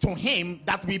is to him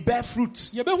that we bear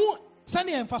fruits. We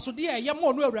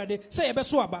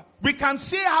can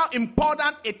see how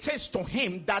important it is to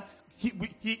him that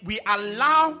we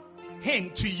allow him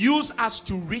to use us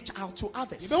to reach out to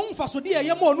others. So important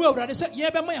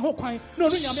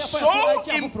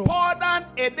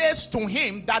it is to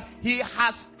him that he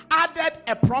has added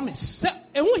a promise.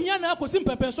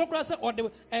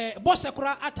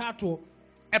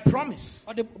 A promise.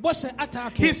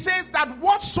 He says that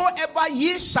whatsoever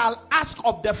ye shall ask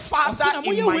of the Father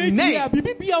in my name,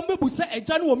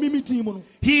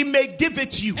 he may give it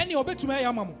to you.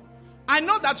 I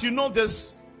know that you know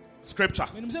this scripture.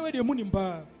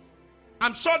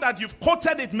 I'm sure that you've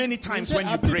quoted it many times when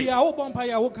you pray.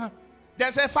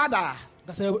 There's a father.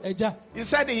 He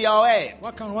said in your word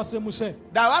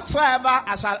that whatsoever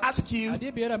I shall ask you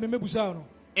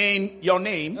in your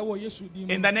name,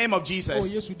 in the name of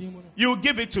Jesus, you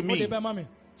give it to me.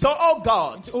 So, oh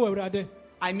God,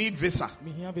 I need visa.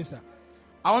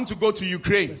 I want to go to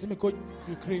Ukraine.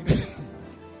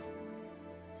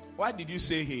 Why did you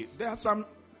say here? There are some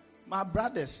my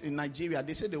brothers in Nigeria.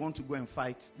 They say they want to go and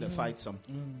fight. They fight some.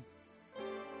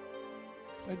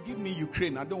 Give me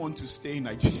Ukraine. I don't want to stay in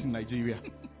Nigeria.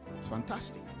 It's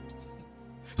fantastic.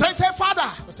 So he said, Father,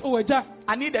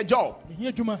 I need a job.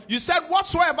 You said,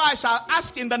 whatsoever I shall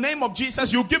ask in the name of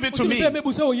Jesus, you give it to me.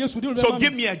 So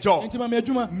give me a job.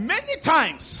 Many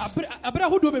times,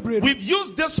 we've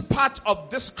used this part of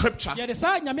this scripture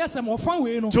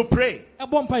to pray.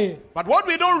 But what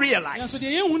we don't realize,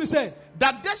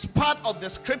 that this part of the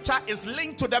scripture is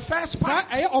linked to the first part.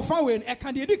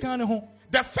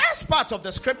 The first part of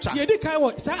the scripture is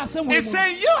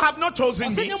saying, you have not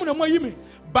chosen me,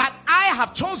 but I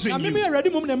have chosen you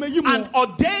and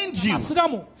ordained you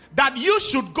that you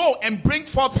should go and bring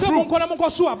forth fruit,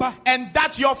 and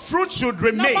that your fruit should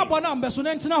remain. After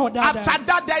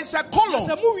that, there is a colon.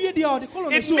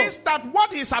 It means that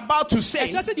what he's about to say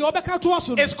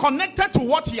is connected to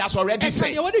what he has already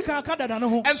said.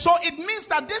 And so it means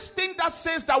that this thing that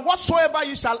says that whatsoever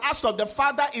you shall ask of the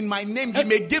Father in my name, he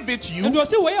may give it to you,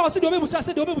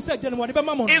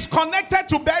 is connected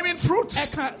to bearing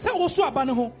fruits.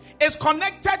 It's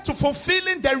connected to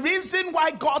fulfilling the reason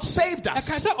why God saved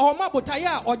us. It's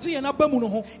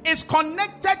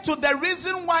connected to the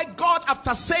reason why God,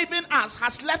 after saving us,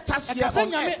 has left us here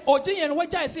on earth.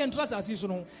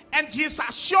 And he's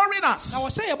assuring us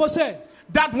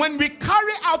that when we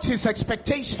carry out his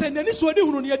expectation, then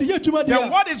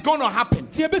what is going to happen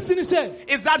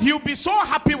is that he'll be so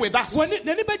happy with us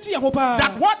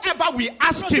that whatever we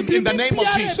ask him in the name of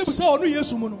Jesus,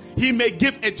 he may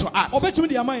give it to us.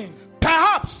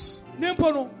 Perhaps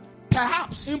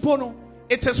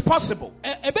it is possible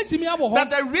that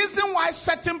the reason why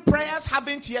certain prayers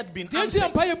haven't yet been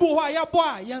answered, the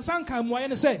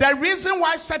reason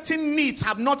why certain needs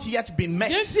have not yet been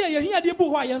met, is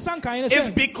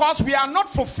because we are not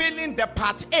fulfilling the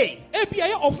part A,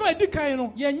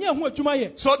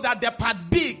 so that the part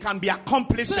B can be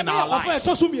accomplished in our lives.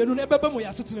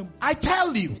 I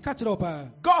tell you,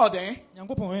 God,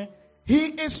 he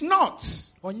is not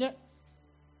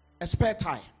a spare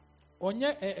tire.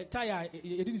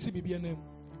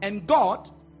 And God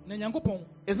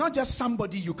is not just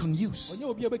somebody you can use.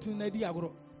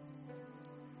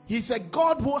 He's a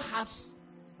God who has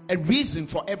a reason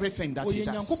for everything that he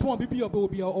does.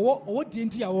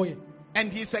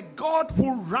 And he's a God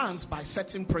who runs by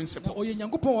certain principles.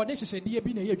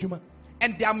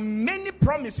 And there are many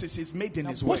promises he's made in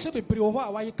his word.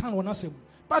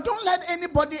 But don't let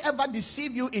anybody ever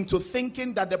deceive you into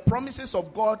thinking that the promises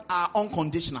of God are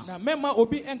unconditional.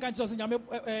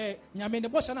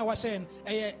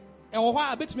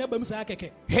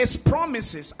 His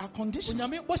promises are conditional.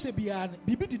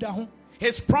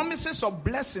 His promises of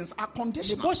blessings are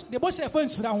conditional.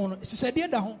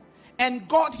 And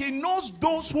God, he knows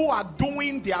those who are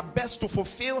doing their best to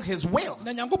fulfill his will.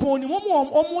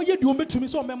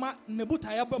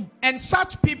 And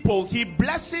such people, he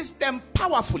blesses them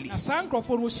powerfully.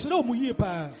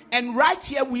 And right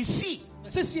here we see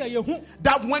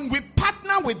that when we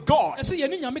partner with God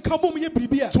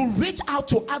to reach out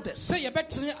to others, to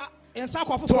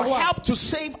help to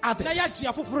save others,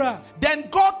 then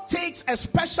God takes a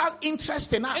special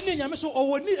interest in us,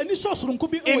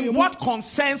 in what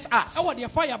concerns us,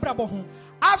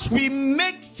 as we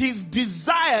make his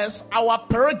desires our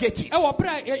prerogative,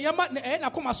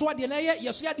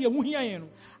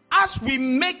 as we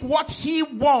make what he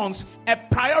wants a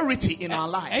priority in our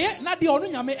lives. Then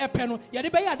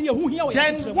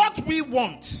what we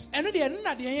want,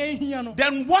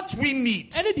 then what we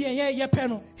need,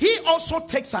 he also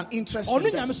takes an interest in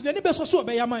them.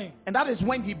 And that is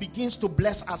when he begins to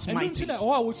bless us mightily.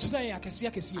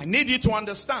 I need you to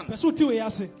understand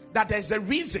that there's a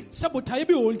reason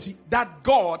that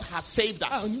God has saved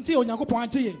us.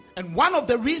 And one of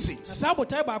the reasons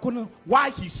why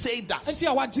he saved us,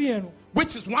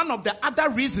 which is one of the other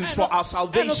reasons for our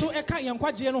salvation,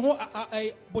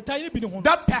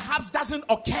 that perhaps doesn't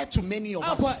occur to many of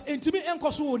us,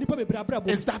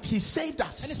 is that he saved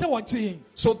us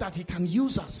so that he can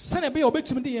use us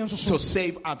to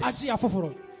save others.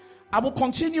 I will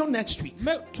continue next week.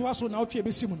 But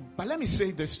let me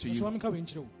say this to you.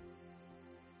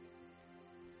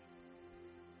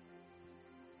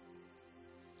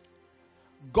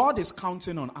 God is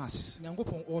counting on us.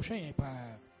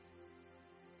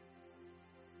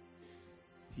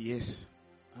 He is.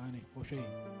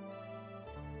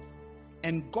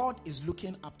 And God is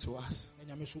looking up to us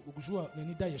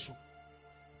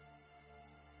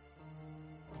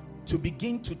to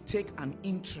begin to take an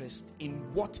interest in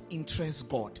what interests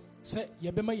God.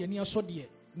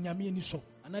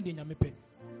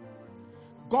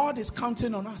 God is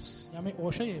counting on us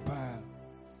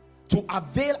to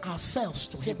avail ourselves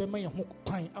to him,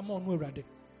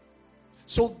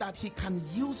 so that he can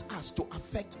use us to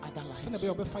affect other lives.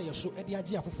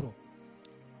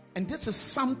 And this is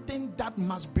something that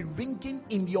must be ringing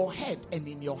in your head and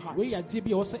in your heart.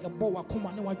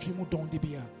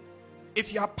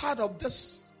 If you are part of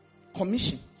this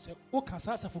commission,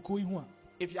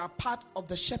 if you are part of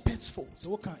the shepherd's fold,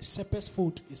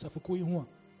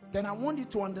 then I want you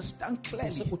to understand clearly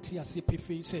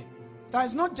that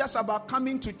it's not just about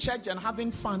coming to church and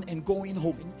having fun and going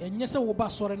home.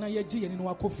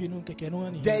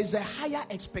 There is a higher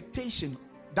expectation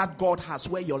that God has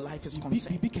where your life is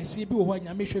concerned.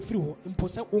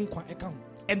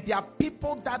 And there are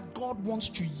people that God wants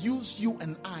to use you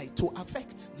and I to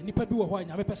affect.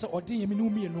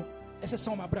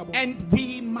 And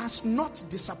we must not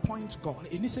disappoint God.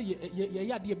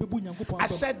 I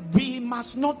said we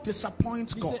must not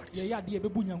disappoint God.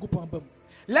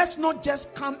 Let's not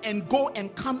just come and go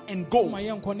and come and go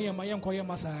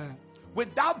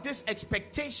without this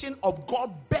expectation of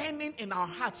God burning in our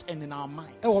hearts and in our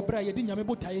minds.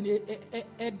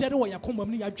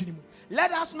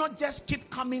 Let us not just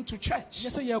keep coming to church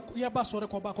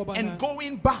and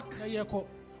going back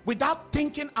without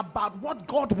thinking about what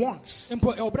God wants,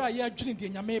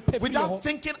 without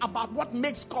thinking about what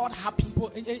makes God happy,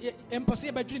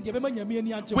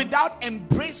 without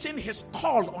embracing his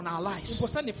call on our lives,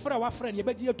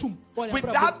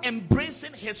 without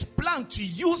embracing his plan to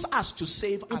use us to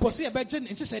save others. I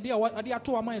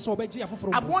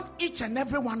want each and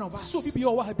every one of us to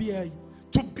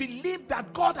believe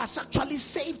that God has actually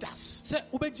saved us,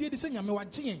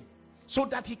 so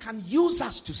that he can use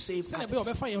us to save others.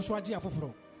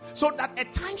 So that a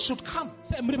time should come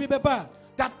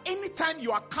that anytime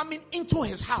you are coming into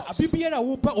his house,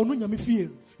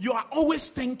 you are always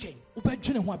thinking, who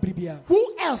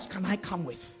else can I come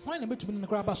with? Who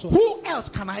else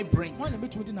can I bring?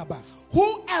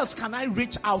 Who else can I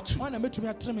reach out to?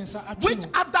 Which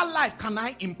other life can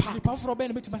I impact?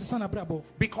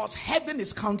 Because heaven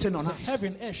is counting on us.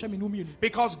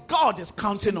 Because God is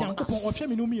counting on us.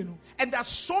 And there's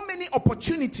so many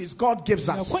opportunities God gives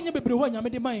us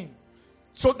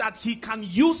so that He can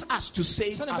use us to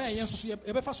save others.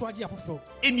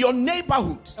 In your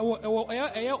neighborhood,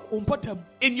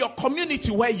 in your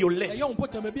community where you live, at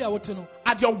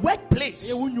your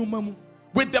workplace,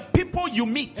 with the people you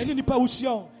meet,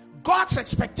 God's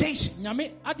expectation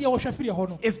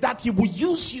is that He will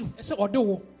use you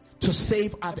to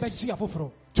save others,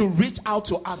 to reach out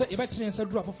to others.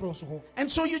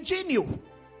 And so, Eugenio,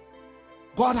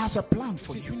 God has a plan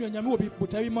for you.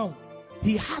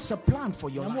 He has a plan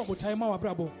for your life.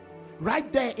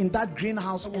 Right there in that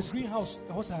greenhouse,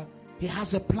 He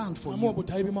has a plan for you.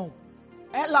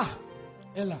 Ella,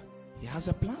 He has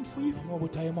a plan for you.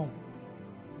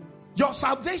 Your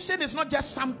salvation is not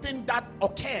just something that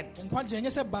occurred.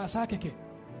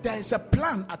 There is a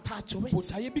plan attached to it.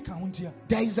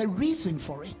 There is a reason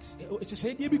for it.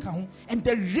 And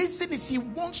the reason is He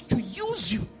wants to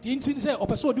use you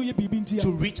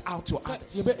to reach out to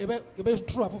others.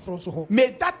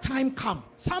 May that time come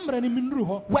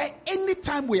where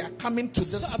anytime we are coming to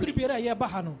this place,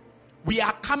 we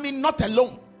are coming not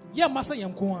alone,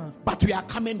 but we are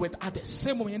coming with others.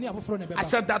 I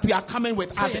said that we are coming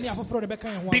with others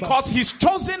because He's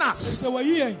chosen us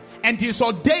and He's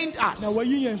ordained us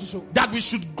that we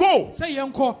should go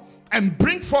and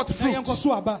bring forth fruit,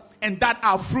 and that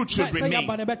our fruit should remain.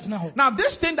 Now,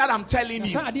 this thing that I'm telling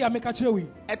you,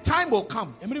 a time will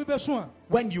come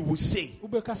when you will say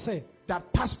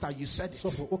that, Pastor, you said it.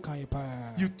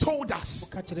 You told us,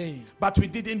 but we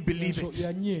didn't believe it.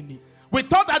 We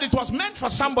thought that it was meant for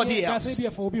somebody else,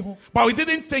 but we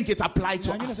didn't think it applied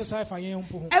to us.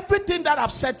 Everything that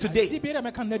I've said today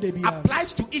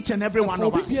applies to each and every one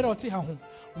of us.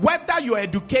 Whether you are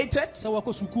educated or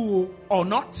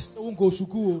not,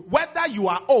 whether you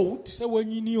are old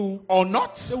or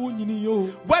not,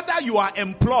 whether you are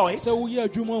employed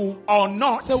or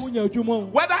not,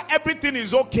 whether everything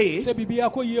is okay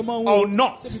or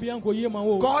not,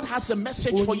 God has a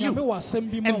message for you.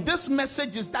 And this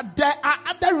message is that there are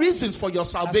other reasons for your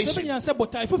salvation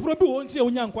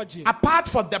apart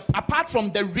from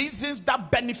the reasons that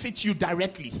benefit you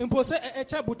directly. There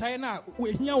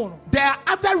are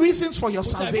other reasons for your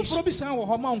salvation which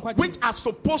are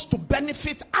supposed to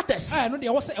benefit others.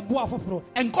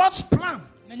 And God's plan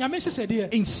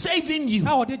in saving you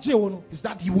is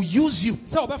that He will use you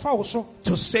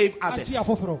to save others.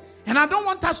 And I don't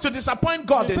want us to disappoint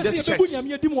God in this church.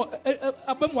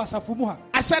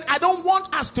 I said, I don't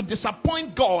want us to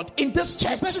disappoint God in this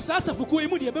church.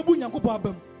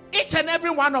 Each and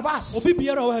every one of us.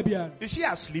 Is she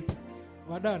asleep?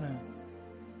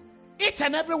 Each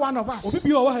and every one of us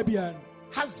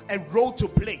has a role to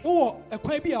play in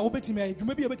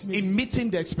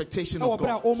meeting the expectation of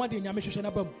God.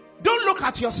 Don't look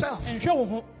at yourself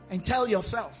and tell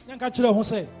yourself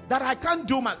that I can't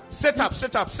do my sit up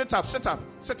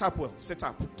well, sit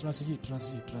up.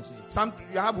 Some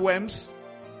you have worms,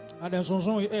 you'll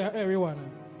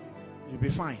be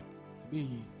fine.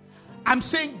 I'm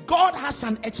saying God has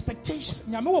an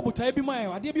expectation for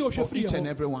each and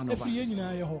every one of us.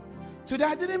 Today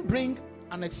I didn't bring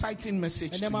an exciting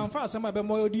message to you.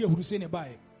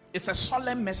 It's a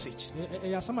solemn message.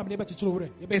 It's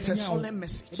a solemn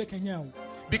message.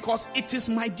 Because it is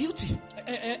my duty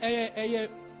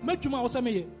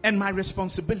and my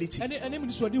responsibility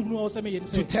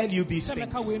to tell you these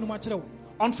things.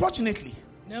 Unfortunately,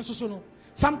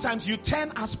 sometimes you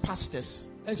turn as pastors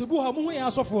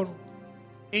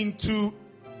into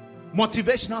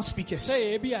motivational speakers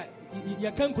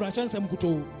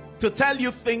to tell you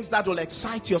things that will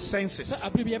excite your senses,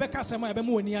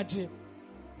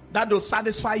 that will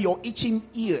satisfy your itching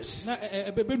ears,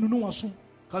 because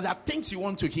there are things you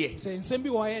want to hear.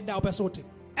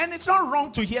 And it's not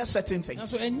wrong to hear certain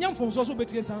things.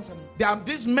 There are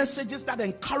these messages that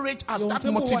encourage us, that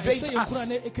motivate us,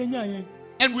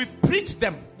 and we've preached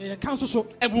them and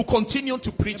we'll continue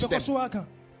to preach them.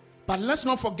 But let's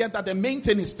not forget that the main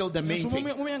thing is still the main thing.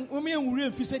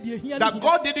 That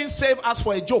God didn't save us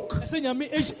for a joke. That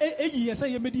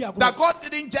God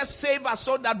didn't just save us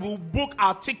so that we'll book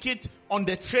our ticket on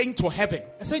the train to heaven.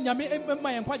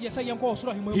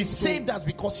 He saved us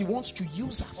because He wants to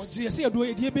use us. I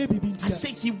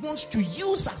say He wants to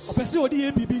use us.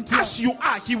 As you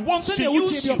are, He wants to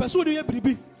use you.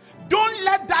 Don't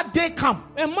let that day come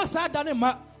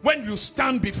When you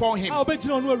stand before him,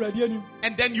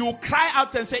 and then you cry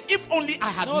out and say, if only I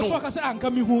had known.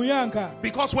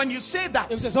 Because when you say that,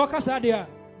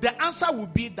 the answer will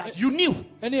be that you knew.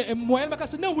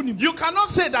 You cannot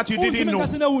say that you didn't know.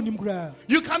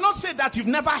 You cannot say that you've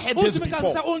never heard this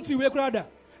before.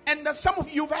 And some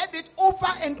of you have heard it over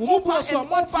and over and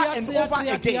over and over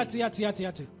again.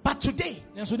 But today,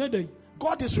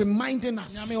 God is reminding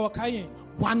us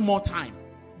one more time.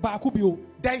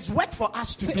 There is work for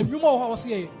us to do.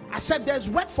 I said there's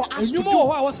work for us to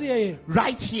do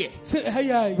right here.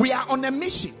 We are on a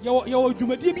mission.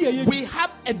 We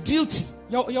have a duty.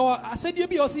 We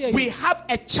have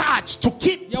a charge to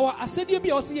keep. And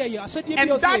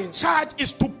that charge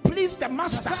is to please the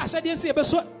Master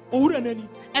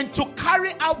and to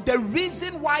carry out the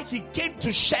reason why he came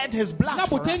to shed his blood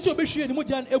for us. It's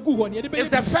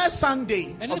the first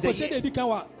Sunday of the year.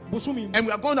 And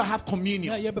we are going to have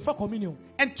communion.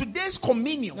 And today's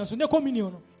communion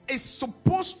is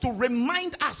supposed to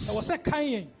remind us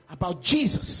about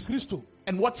Jesus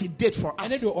and what he did for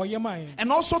us.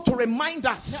 And also to remind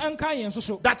us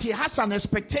that he has an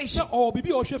expectation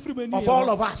of all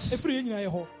of us.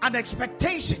 An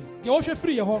expectation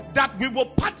that we will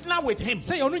partner with him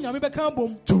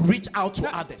to reach out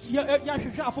to others.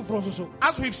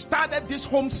 As we've started this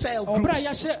home cell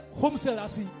groups,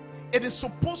 it is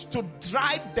supposed to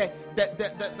drive the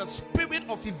spirit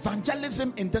of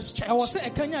evangelism in this church.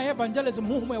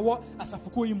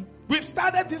 We've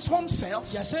started these home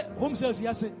cells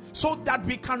so that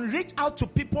we can reach out to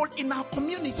people in our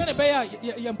communities.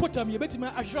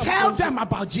 Tell them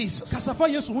about Jesus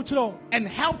and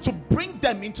help to bring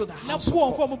them into the house of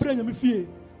God.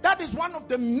 That is one of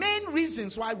the main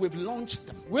reasons why we've launched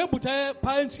them. And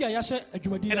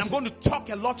I'm going to talk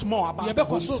a lot more about the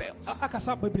home cells.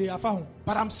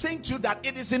 But I'm saying to you that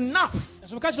it is enough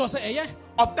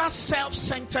of that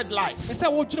self-centered life.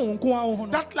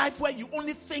 That life where you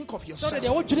only think of yourself.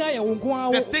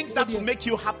 The things that will make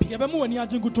you happy.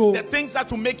 The things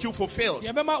that will make you fulfilled.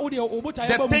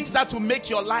 The things that will make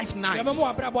your life nice.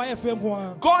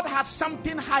 God has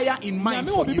something higher in mind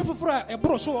for you.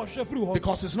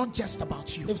 Because it's not just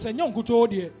about you,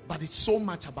 but it's so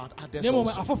much about others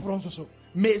also.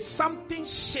 May something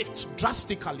shift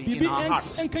drastically in our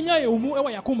hearts.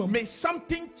 May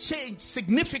something change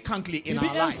significantly in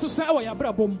our lives,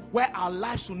 where our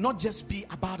lives will not just be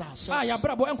about ourselves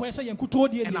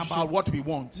and about what we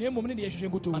want,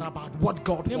 but about what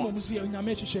God wants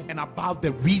and about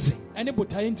the reason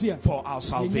for our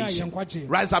salvation.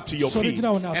 Rise up to your feet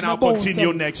and I'll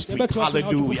continue next week.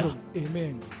 Hallelujah.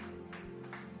 Amen.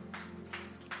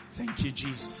 Thank you,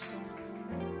 Jesus.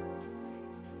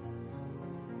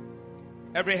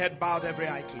 Every head bowed, every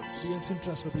eye closed.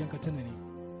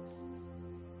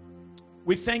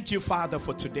 We thank you, Father,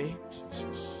 for today.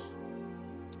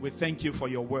 We thank you for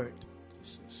your word.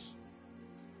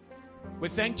 We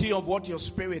thank you of what your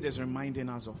Spirit is reminding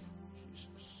us of.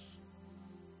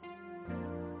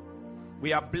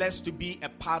 We are blessed to be a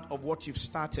part of what you've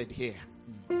started here.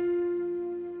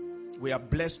 We are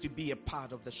blessed to be a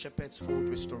part of the Shepherd's Fold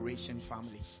Restoration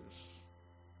family.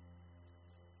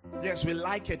 Yes, we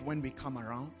like it when we come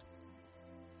around.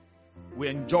 We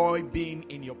enjoy being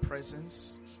in your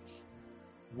presence,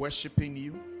 worshiping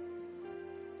you,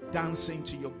 dancing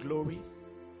to your glory,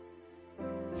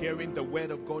 hearing the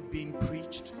word of God being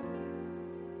preached,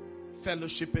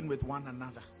 fellowshipping with one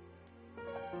another.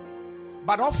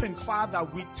 But often, Father,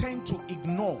 we tend to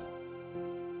ignore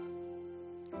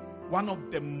one of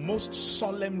the most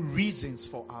solemn reasons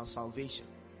for our salvation,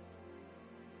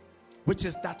 which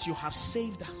is that you have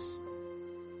saved us,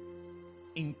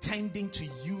 intending to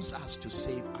use us to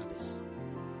save others.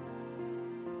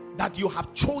 That you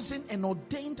have chosen and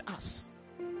ordained us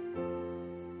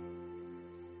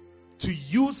to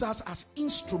use us as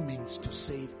instruments to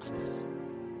save others.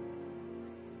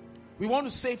 We want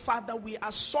to say, Father, we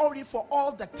are sorry for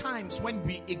all the times when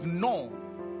we ignore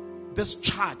this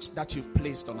charge that you've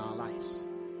placed on our lives.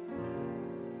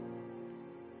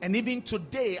 And even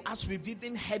today, as we've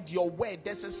even heard your word,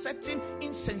 there's a certain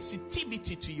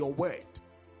insensitivity to your word.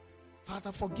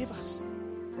 Father, forgive us.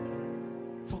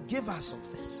 Forgive us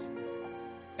of this.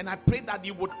 And I pray that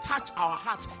you would touch our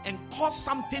hearts and cause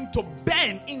something to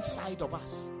burn inside of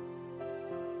us.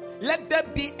 Let there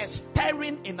be a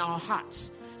stirring in our hearts.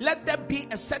 Let there be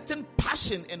a certain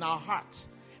passion in our hearts.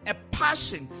 A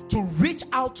passion to reach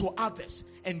out to others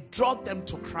and draw them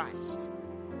to Christ.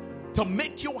 To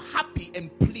make you happy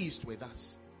and pleased with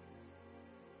us.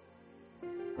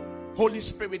 Holy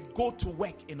Spirit, go to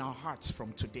work in our hearts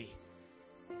from today.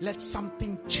 Let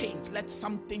something change. Let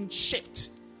something shift.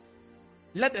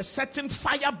 Let a certain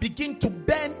fire begin to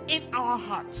burn in our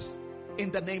hearts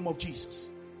in the name of Jesus.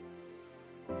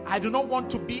 I do not want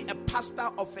to be a pastor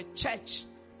of a church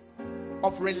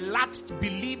of relaxed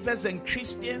believers and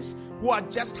Christians who are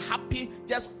just happy,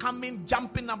 just coming,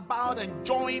 jumping about,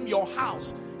 enjoying your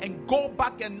house, and go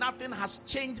back and nothing has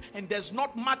changed and there's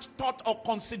not much thought or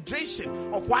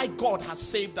consideration of why God has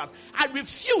saved us. I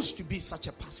refuse to be such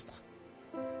a pastor.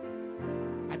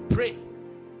 I pray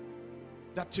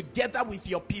that together with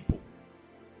your people,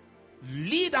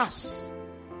 lead us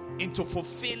into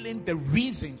fulfilling the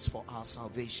reasons for our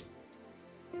salvation.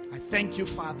 I thank you,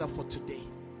 Father, for today.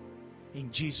 In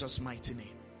Jesus' mighty name.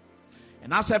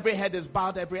 And as every head is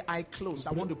bowed, every eye closed,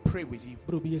 I want to pray with you.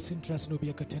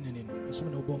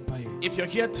 If you're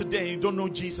here today and you don't know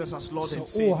Jesus as Lord and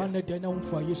Savior, I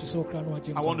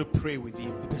want to pray with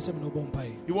you.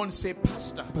 You want to say,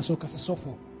 Pastor,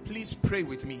 please pray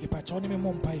with me.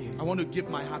 I want to give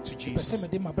my heart to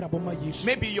Jesus.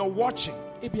 Maybe you're watching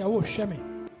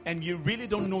and you really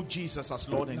don't know Jesus as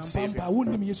Lord and Savior.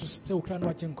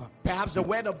 Perhaps the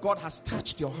word of God has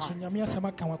touched your heart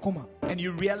and you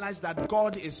realize that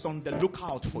God is on the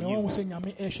lookout for you.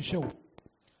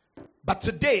 But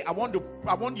today I want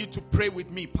you to pray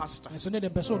with me, Pastor, and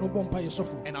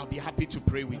I'll be happy to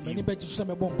pray with you.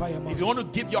 If you want to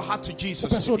give your heart to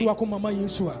Jesus today,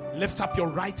 lift up your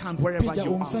right hand wherever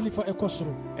you are,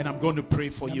 and I'm going to pray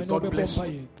for you. God bless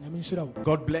you.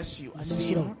 God bless you. I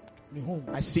see you.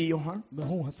 I see your heart.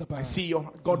 I see your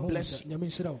heart. God bless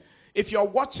you. If you're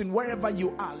watching wherever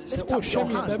you are, lift up your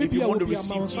hand if you want to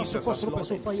receive Jesus as Lord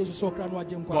and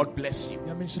Savior. God bless you.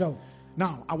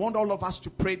 Now, I want all of us to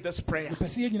pray this prayer.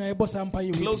 Close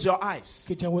your eyes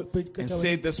and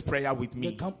say this prayer with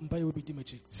me.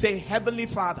 Say, Heavenly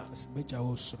Father,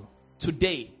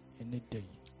 today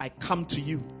I come to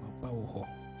you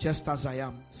just as I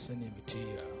am.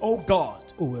 Oh God,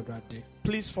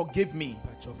 please forgive me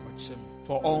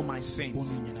for all my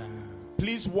sins.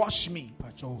 Please wash me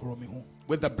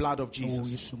with the blood of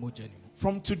Jesus.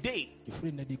 From today,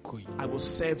 I will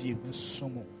serve you.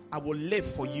 I will live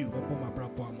for you,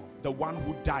 the one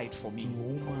who died for me.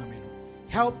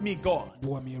 Help me, God,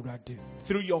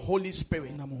 through your Holy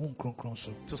Spirit,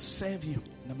 to serve you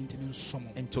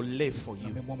and to live for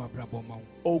you.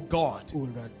 Oh God,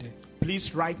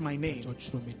 please write my name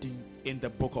in the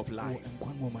book of life.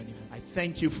 I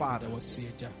thank you, Father,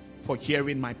 for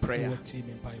hearing my prayer.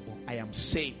 I am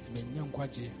saved.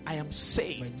 I am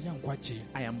saved.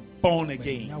 I am born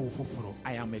again.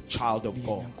 I am a child of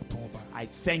God. I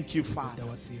thank you, Father,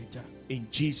 in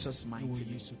Jesus' mighty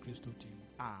name.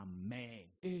 Amen.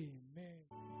 Amen.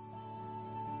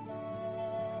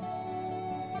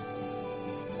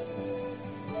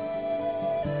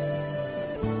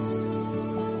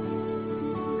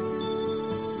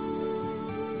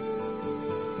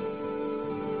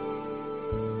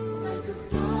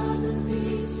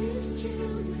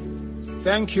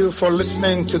 Thank you for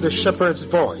listening to The Shepherd's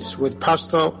Voice with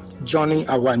Pastor Johnny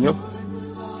Awanyo.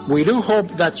 We do hope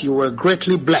that you were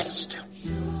greatly blessed.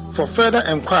 For further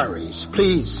enquiries,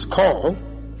 please call,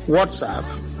 WhatsApp,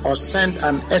 or send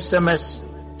an SMS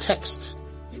text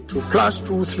to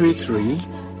 +233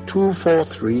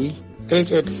 243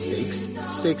 886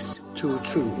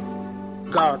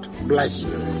 622. God bless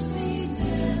you.